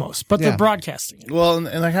almost, but they're broadcasting it. Well,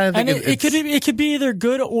 and I kind of think it could be either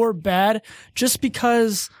good or bad, just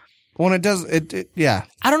because when it does it. Yeah.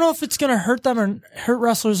 I don't know if it's going to hurt them or hurt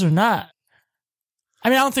wrestlers or not. I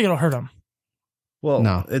mean, I don't think it'll hurt them. Well,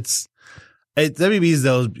 no, it's WWE's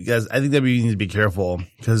though, because I think WWE needs to be careful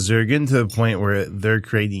because they're getting to a point where they're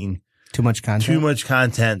creating too much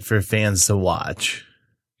content for fans to watch.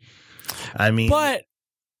 I mean, but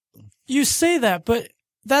you say that, but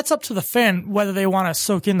that's up to the fan whether they want to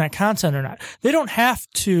soak in that content or not. They don't have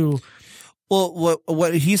to. Well,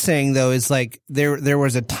 what he's saying though is, like, there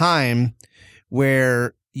was a time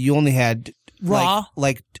where you only had Raw,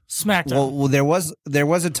 like SmackDown. Well, there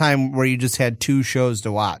was a time where you just had two shows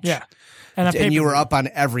to watch. Yeah. And you were up on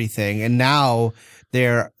everything, and now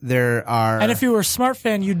there are. And if you were a smart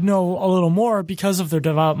fan, you'd know a little more because of their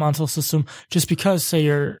developmental system. Just because, say,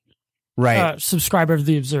 you're subscriber of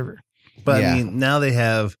the Observer. But I mean, now they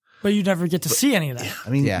have. But you never get to see any of that. I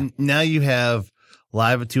mean, now you have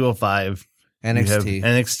Live at 205,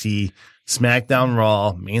 NXT, SmackDown,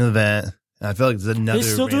 Raw, main event. And I feel like there's another. They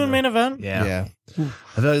still doing main event? Yeah. I feel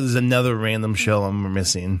like there's another random show I'm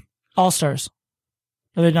missing. All Stars.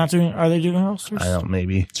 Are they doing All Stars? I don't,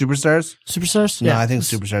 maybe. Superstars? Superstars? No, I think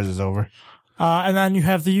Superstars is over. And then you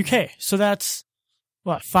have the UK. So that's,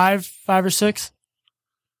 what, five or six?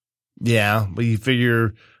 Yeah, but you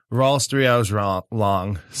figure Raw's 3 hours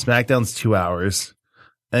long, SmackDown's 2 hours,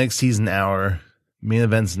 NXT's an hour, main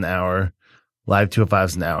event's an hour, Live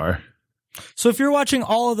 205's an hour. So if you're watching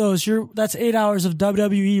all of those, that's 8 hours of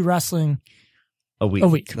WWE wrestling a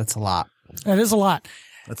week. That's a lot. That is a lot.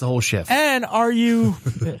 That's a whole shift. And are you,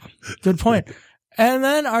 good point. And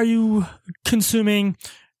then are you consuming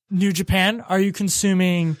New Japan? Are you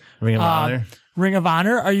consuming Ring of Honor? Ring of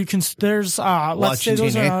Honor? Are you, let's say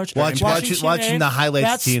those are watching the highlights.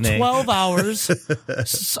 That's TNA. 12 hours.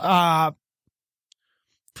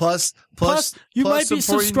 Plus, you might be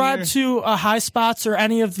subscribed to High Spots or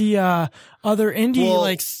any of the other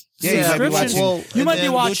indie subscriptions. You might be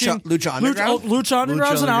watching Lucha Underground. Lucha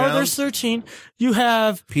Underground's an hour. There's 13. You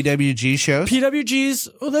have PWG shows. PWGs.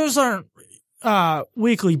 Well, those aren't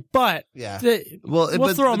weekly, but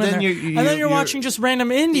we'll throw them in there. And then you're watching just random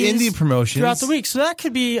indie promotions throughout the week. So that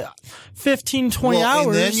could be 15, 20 hours.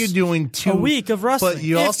 And then you're doing a week of wrestling. But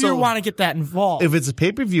if you want to get that involved. If it's a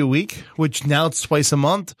pay-per-view week, which now it's twice a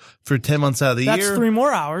month for 10 months out of the year. That's 3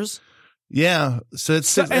 more hours. Yeah. So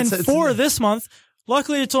it's this month.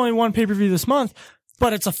 Luckily, it's only one pay-per-view this month,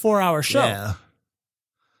 but it's a 4-hour show. Yeah.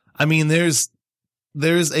 I mean, there's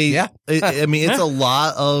it's a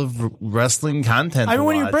lot of wrestling content. I mean,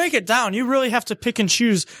 when you break it down, you really have to pick and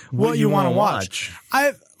choose what you want to watch.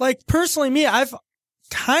 I've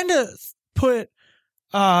kind of put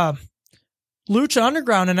Lucha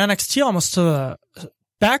Underground and NXT almost to the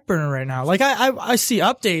back burner right now. Like I see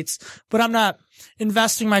updates, but I'm not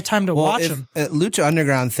investing my time to watch them. Lucha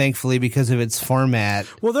Underground, thankfully, because of its format.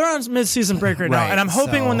 Well, they're on mid-season break right now, and I'm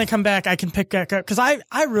hoping when they come back, I can pick back up because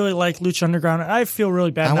I really like Lucha Underground. I feel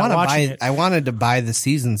really bad not watching it. I wanted to buy the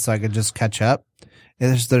season so I could just catch up.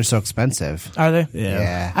 They're so expensive. Are they?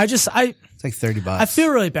 Yeah. It's like $30. I feel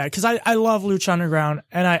really bad because I love Lucha Underground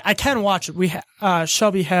and I can watch it.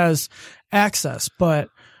 Shelby has access, but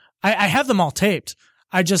I have them all taped.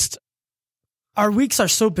 Our weeks are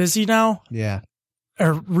so busy now. Yeah.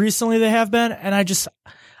 Or recently they have been, and I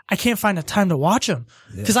can't find the time to watch them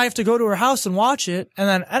because I have to go to her house and watch it. And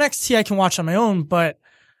then NXT I can watch on my own, but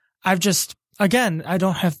I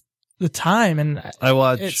don't have the time, and I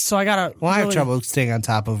watch. So I gotta. Well, I have trouble staying on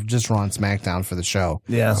top of just Raw and SmackDown for the show.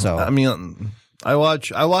 Yeah. So I mean, I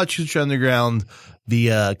watch Lucha Underground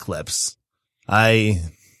via clips. I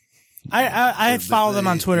follow them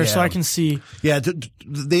on Twitter so I can see. Yeah,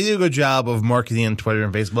 they do a good job of marketing on Twitter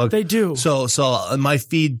and Facebook. They do. So my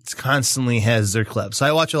feed constantly has their clips. So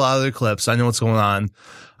I watch a lot of their clips. I know what's going on.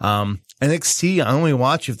 NXT, I only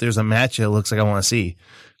watch if there's a match that looks like I want to see.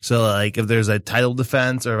 So like if there's a title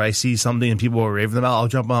defense or if I see something and people are raving about, I'll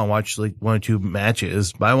jump on and watch like 1 or 2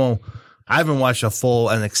 matches. But I haven't watched a full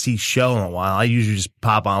NXT show in a while. I usually just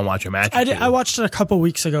pop on and watch a match. I watched it a couple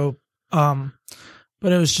weeks ago.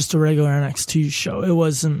 But it was just a regular NXT show. It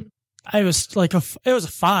wasn't. It was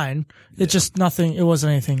fine. It just nothing. It wasn't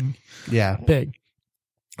anything. Yeah. Big.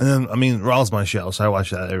 And then Raw's my show, so I watch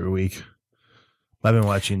that every week. I've been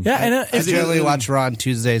watching. Yeah, and I generally watch Raw on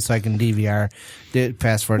Tuesday so I can DVR,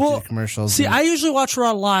 fast forward to the commercials. See, I usually watch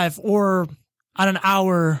Raw live or on an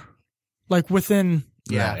hour, like within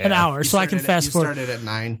an hour, so I can fast forward. You started at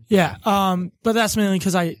 9. Yeah. But that's mainly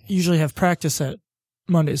because I usually have practice at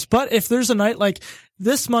Mondays. But if there's a night like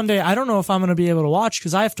this Monday, I don't know if I'm going to be able to watch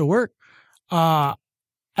because I have to work. And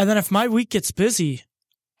then if my week gets busy,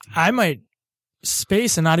 I might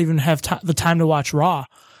space and not even have the time to watch Raw.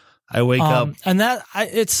 I wake up. And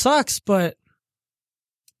it sucks, but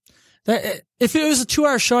if it was a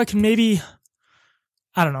 2-hour show, I can maybe,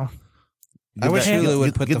 I don't know. I wish Hulu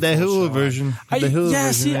would put the Hulu version.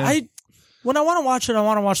 When I want to watch it, I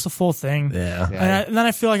want to watch the full thing. Yeah. And then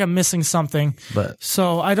I feel like I'm missing something.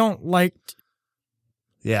 So I don't like.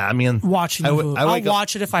 Yeah, I mean, watching Hulu. I'll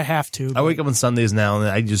watch it if I have to. I wake up on Sundays now,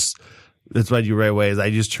 and that's what I do right away. Is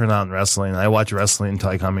I just turn on wrestling. And I watch wrestling until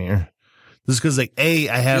I come here. Just because, like, I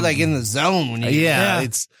have. You're like in the zone when you. Yeah.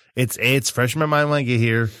 It's fresh in my mind when I get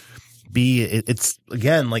here. B, it's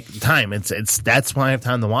again like time. That's why I have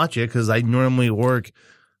time to watch it because I normally work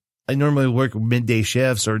midday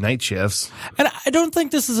shifts or night shifts. And I don't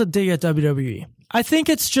think this is a dig at WWE. I think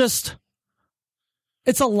it's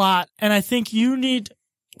a lot. And I think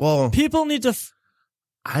people need to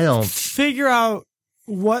figure out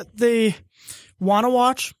what they want to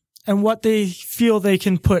watch and what they feel they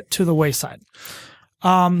can put to the wayside.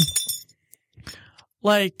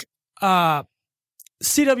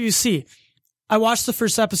 CWC. I watched the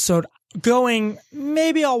first episode going,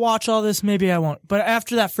 maybe I'll watch all this, maybe I won't. But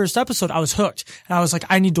after that first episode, I was hooked. And I was like,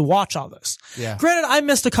 I need to watch all this. Yeah. Granted, I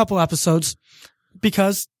missed a couple episodes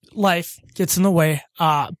because life gets in the way.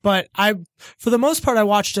 But for the most part, I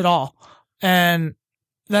watched it all. And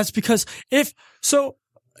that's because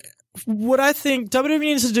what I think WWE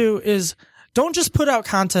needs to do is don't just put out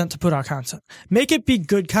content to put out content. Make it be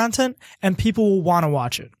good content and people will want to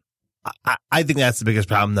watch it. I think that's the biggest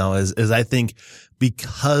problem though, is I think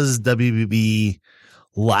because WWE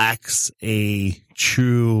lacks a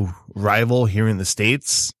true rival here in the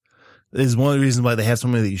States is one of the reasons why they have so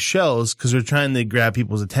many of these shows, because they're trying to grab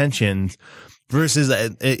people's attention versus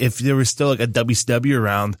if there was still like a WCW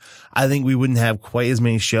around, I think we wouldn't have quite as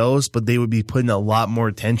many shows, but they would be putting a lot more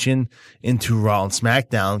attention into Raw and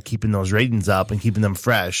SmackDown, keeping those ratings up and keeping them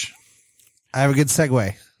fresh. I have a good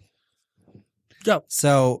segue. Go.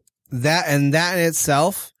 So that in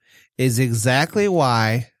itself is exactly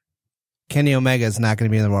why Kenny Omega is not going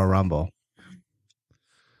to be in the Royal Rumble.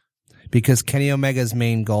 Because Kenny Omega's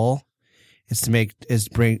main goal is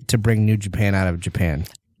to bring New Japan out of Japan.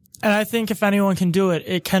 And I think if anyone can do it,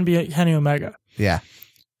 it can be Kenny Omega. Yeah.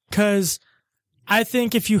 Because I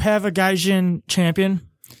think if you have a Gaijin champion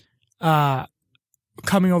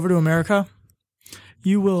coming over to America,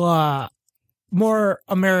 you will more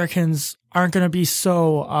Americans aren't going to be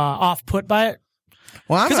so off-put by it.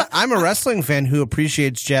 Well, I'm a wrestling fan who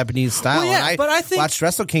appreciates Japanese style. Well, yeah, and but I think watched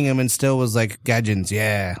Wrestle Kingdom and still was like, Gaijins,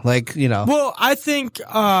 yeah. Like, you know. Well, I think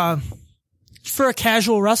for a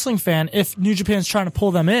casual wrestling fan, if New Japan's trying to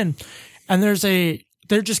pull them in and there's a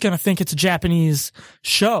they're just going to think it's a Japanese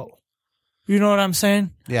show. You know what I'm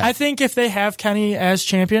saying? Yeah. I think if they have Kenny as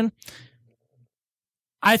champion,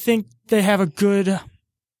 I think they have a good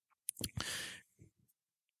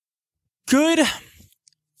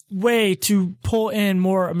way to pull in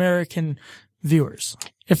more American viewers.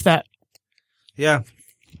 If that. Yeah.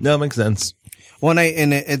 No, it makes sense. Well,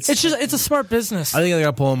 it's a smart business. I think they're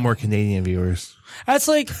going to pull in more Canadian viewers. That's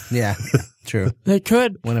like. Yeah. True. They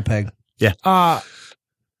could. Winnipeg. Yeah.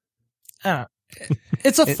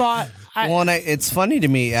 It's a thought. It's funny to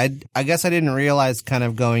me. I guess I didn't realize kind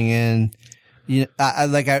of going in. You know,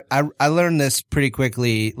 I learned this pretty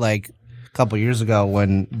quickly, like a couple years ago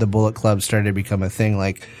when the Bullet Club started to become a thing.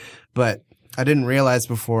 But I didn't realize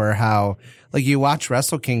before how like you watch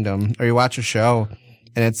Wrestle Kingdom or you watch a show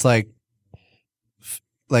and it's like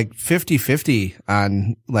 50-50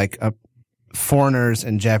 on like foreigners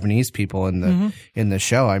and Japanese people in the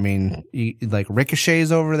show. I mean, like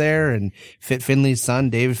Ricochet's over there and Fit Finley's son,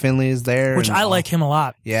 David Finley, is there. Which I like him a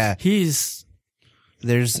lot. Yeah.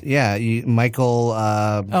 Michael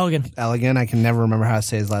Elgin. I can never remember how to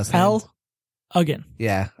say his last name. Elgin.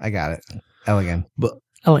 Yeah, I got it. Elgin.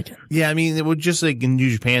 Yeah, I mean, it was just like in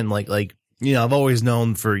New Japan, like you know, I've always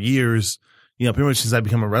known for years, you know, pretty much since I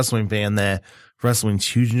become a wrestling fan that wrestling's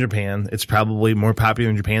huge in Japan. It's probably more popular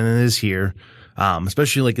in Japan than it is here,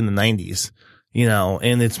 especially like in the 90s, you know,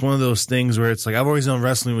 and it's one of those things where it's like, I've always known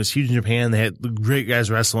wrestling was huge in Japan. They had great guys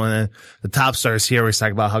wrestling, and the top stars here always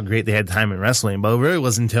talk about how great they had time in wrestling, but it really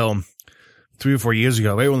wasn't until 3 or 4 years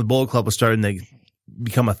ago, right when the Bullet Club was starting to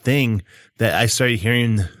become a thing, that I started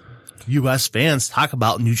hearing U.S. fans talk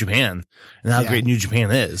about New Japan and how great New Japan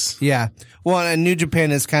is. Yeah. Well, and New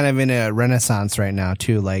Japan is kind of in a renaissance right now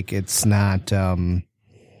too. Like it's not,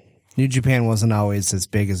 New Japan wasn't always as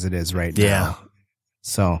big as it is right now. Yeah.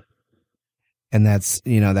 So, and that's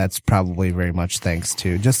probably very much thanks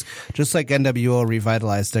to just like NWO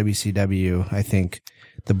revitalized WCW. I think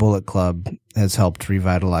the Bullet Club has helped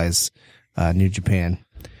revitalize, New Japan.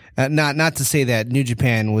 Not to say that New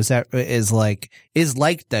Japan is like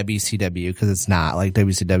WCW, because it's not. Like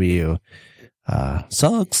WCW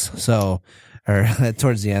sucks. So, or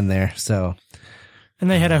towards the end there. So,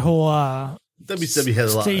 and they had a whole WCW had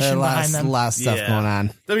station behind them. A lot of stuff going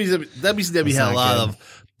on. WCW had a lot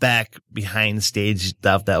of back behind stage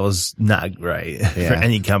stuff that was not right for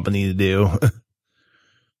any company to do.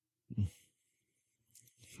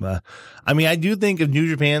 But I mean, I do think if New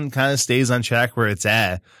Japan kind of stays on track where it's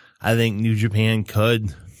at, I think New Japan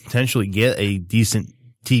could potentially get a decent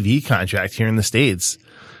TV contract here in the States.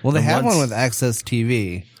 Well, they have one with Access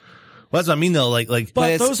TV. Well, that's what I mean, though.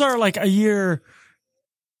 But those are like a year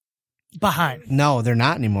behind. No, they're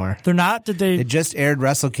not anymore. They're not? Did they? It just aired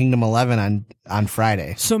Wrestle Kingdom 11 on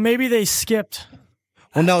Friday. So maybe they skipped.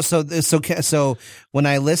 Well, no. So when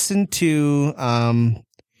I listened to when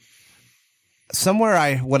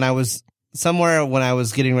I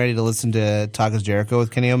was getting ready to listen to Talk is Jericho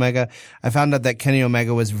with Kenny Omega, I found out that Kenny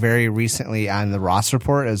Omega was very recently on the Ross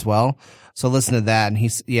Report as well. So listen to that,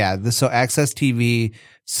 and so Access TV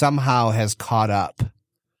somehow has caught up.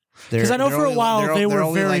 Because I know for a while they were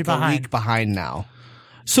only very like behind. A week behind now.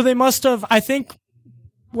 So they must have. I think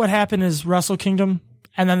what happened is Wrestle Kingdom,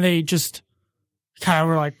 and then they just kind of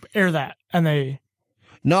were like air that, and they.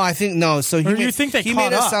 No, I think no. So you think they he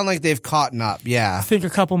caught made up? It sound like they've caught up. Yeah, I think a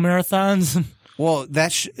couple marathons. Well,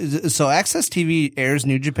 so Access TV airs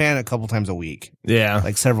New Japan a couple times a week. Yeah,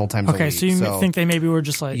 like several times a week. Okay, so you think they maybe were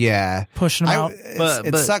just like pushing them out?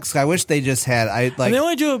 It sucks. I wish they just had. And they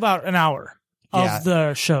only do about an hour of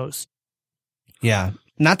the shows. Yeah,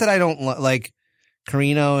 not that I don't like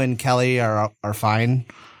Carino and Kelly are fine,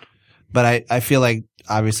 but I feel like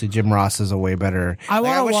obviously Jim Ross is a way better.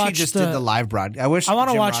 I wish he just did the live broadcast. I want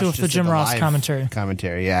to watch it with the Jim Ross commentary.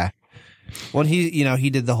 Commentary, yeah. When he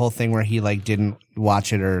did the whole thing where he like didn't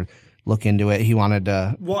watch it or look into it. He wanted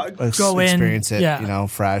to experience it,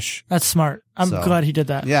 fresh. That's smart. I'm glad he did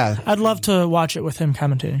that. Yeah, I'd love to watch it with him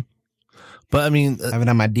commentating. But I mean, I have it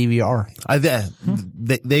on my DVR.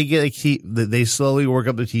 They get they slowly work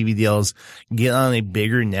up their TV deals, get on a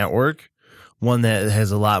bigger network, one that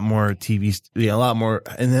has a lot more TV, a lot more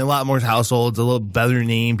households, a little better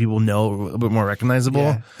name, people know, a little bit more recognizable.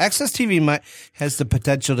 Yeah. Access TV has the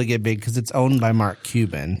potential to get big because it's owned by Mark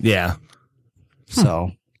Cuban. Yeah.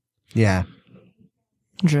 So, yeah.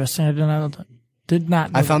 Interesting. I did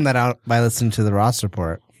not know I found that out by listening to the Ross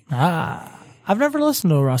Report. I've never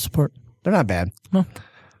listened to a Ross Report. They're not bad. No.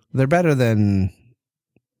 They're better than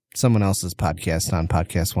someone else's podcast on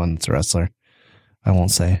Podcast One that's a wrestler. I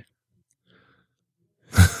won't say.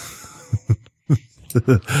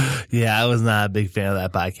 Yeah, I was not a big fan of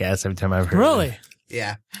that podcast every time I've heard Really? it.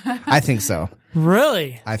 Yeah, I think so.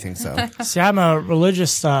 Really? I think so. See, I'm a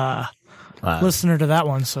religious listener to that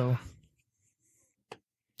one, so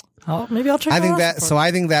maybe I'll check.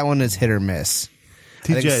 I think that one is hit or miss.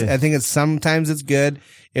 I think it's sometimes it's good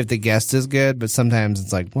if the guest is good, but sometimes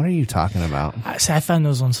it's like, what are you talking about? I find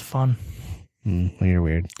those ones fun. Well, you're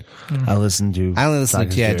weird. I only listen to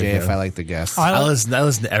TIJ if I like the guest. I listen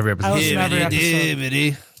to every episode. I listen to every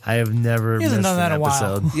episode. I have never missed an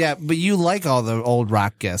episode. Yeah, but you like all the old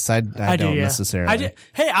rock guests. I don't necessarily.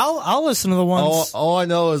 Hey, I'll listen to the ones. All I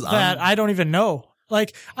know is that I don't even know.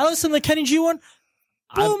 Like I listened to the Kenny G one.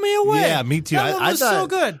 Blew me away. Yeah, me too. That one was so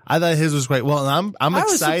good. I thought his was great. Well, I'm excited. I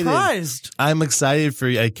was surprised. I'm excited for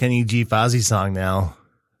a Kenny G Fozzy song now.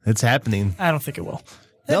 It's happening. I don't think it will.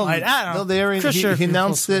 No, they already, he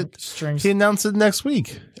announced it. He announced it next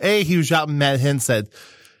week. He was dropping Matt hints that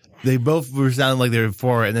they both were sounding like they were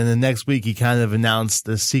for it, and then the next week he kind of announced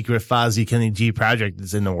the secret Fozzy Kenny G project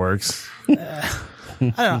that's in the works. I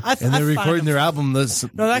don't know. And they're recording their album.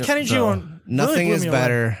 That Kenny G one. Nothing really is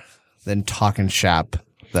better than Talking Shop,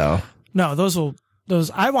 though. No, those.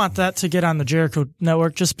 I want that to get on the Jericho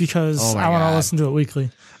Network just because I want to listen to it weekly.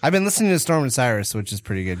 I've been listening to Storm and Cyrus, which is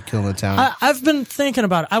pretty good. Killing the Town. I've been thinking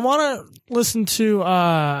about it. I want to listen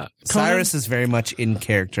to Cyrus is very much in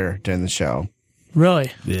character during the show.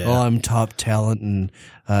 Really? Yeah. Oh, I'm top talent, and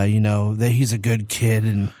that he's a good kid,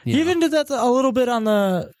 and he even did that a little bit on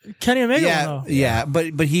the Kenny Omega one, though. Yeah,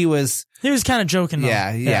 but he was kind of joking. Though.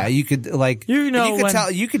 Yeah. You could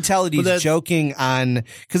you could tell that he's joking on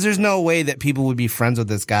because there's no way that people would be friends with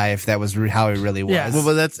this guy if that was how he really was. Yeah. Well,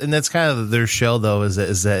 but that's kind of their show though. Is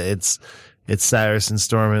that it's Cyrus and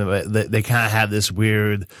Storm, and they kind of have this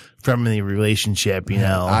weird friendly relationship,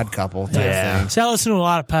 odd couple. Thing. See, I listen to a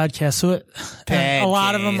lot of podcasts, so a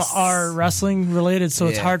lot of them are wrestling related, so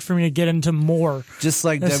it's hard for me to get into more. Just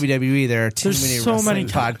like WWE, there are too many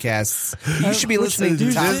podcasts. You should be listening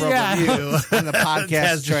to Top Rope Review on the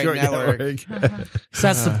Podcast Detroit Network. So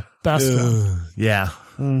that's the best one. Yeah.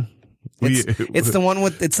 It's the one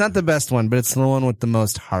with. It's not the best one, but it's the one with the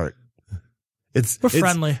most heart. We're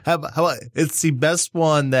friendly. How about, it's the best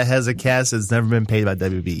one that has a cast that's never been paid by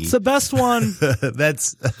WBE. It's the best one.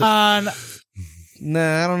 That's on.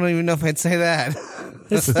 Nah, I don't even know if I'd say that.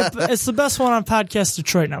 It's the best one on Podcast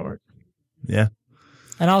Detroit Network. Yeah,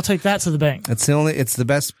 and I'll take that to the bank. It's the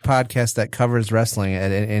best podcast that covers wrestling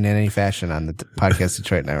in any fashion on the Podcast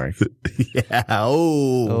Detroit Network. Yeah.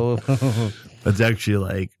 Oh. It's actually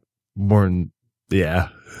like more than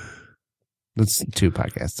That's 2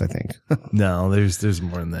 podcasts, I think. No, there's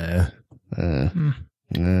more than that.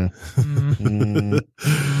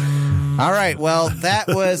 All right. Well, that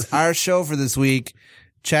was our show for this week.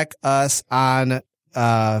 Check us on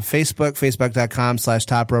Facebook,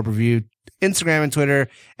 facebook.com/Top Rope Review, Instagram and Twitter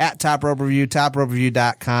at Top Rope Review,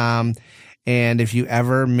 topropereview.com. And if you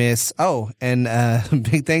ever miss,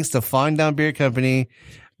 big thanks to Falling Down Beer Company,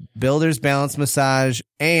 Builders Balance Massage,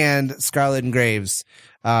 and Scarlet and Graves.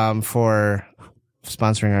 For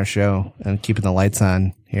sponsoring our show and keeping the lights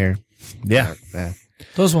on here. Yeah.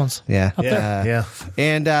 Those ones. Yeah. Up there. Yeah.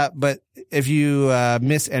 And, but if you,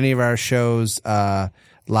 miss any of our shows,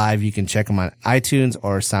 live, you can check them on iTunes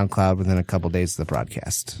or SoundCloud within a couple days of the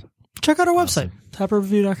broadcast. Check out our website,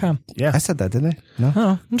 topropereview.com. Yeah. I said that, didn't I? No.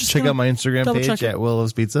 Oh, I'm just check out my Instagram page at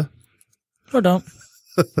Willow's Pizza. Or don't.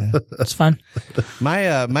 It's fine. My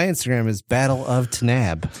Instagram is Battle of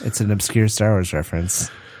Tanab. It's an obscure Star Wars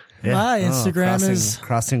reference. Yeah. My Instagram is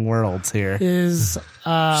Crossing Worlds here. Is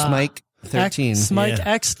Smike13. Smike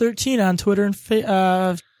X13 on Twitter and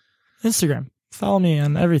Instagram. Follow me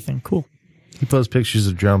on everything. Cool. He posts pictures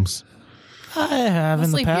of drums. I have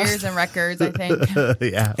mostly in the past. beers and records, I think.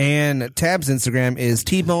 Yeah. And Tab's Instagram is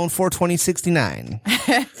T-Bone42069.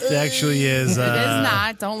 It actually is. It is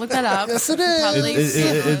not. Don't look that up. Yes, it is.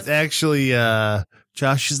 It's actually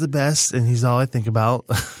Josh is the best, and he's all I think about.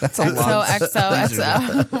 That's a lot.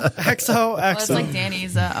 XO. Well, it's like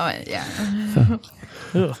Danny's. Yeah.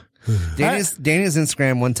 Danny's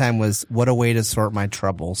Instagram one time was "What a way to sort my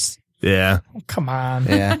troubles." Yeah. Oh, come on.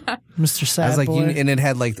 Yeah. Mr. Sad I was like, Boy. and it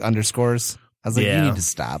had like underscores. I was like, you need to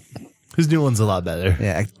stop. His new one's a lot better.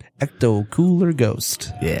 Yeah. Ecto Cooler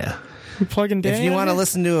Ghost. Yeah. We're plugging Danny. If you want to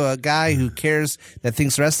listen to a guy who cares, that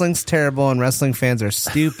thinks wrestling's terrible and wrestling fans are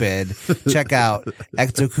stupid, check out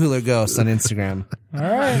Ecto Cooler Ghost on Instagram. All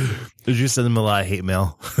right. Did you send him a lot of hate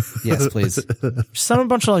mail? Yes, please. Send him a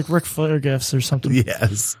bunch of like Ric Flair gifts or something.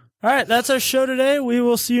 Yes. All right. That's our show today. We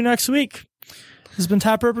will see you next week. This has been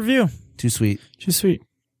Top Rope Review. Too sweet. Too sweet.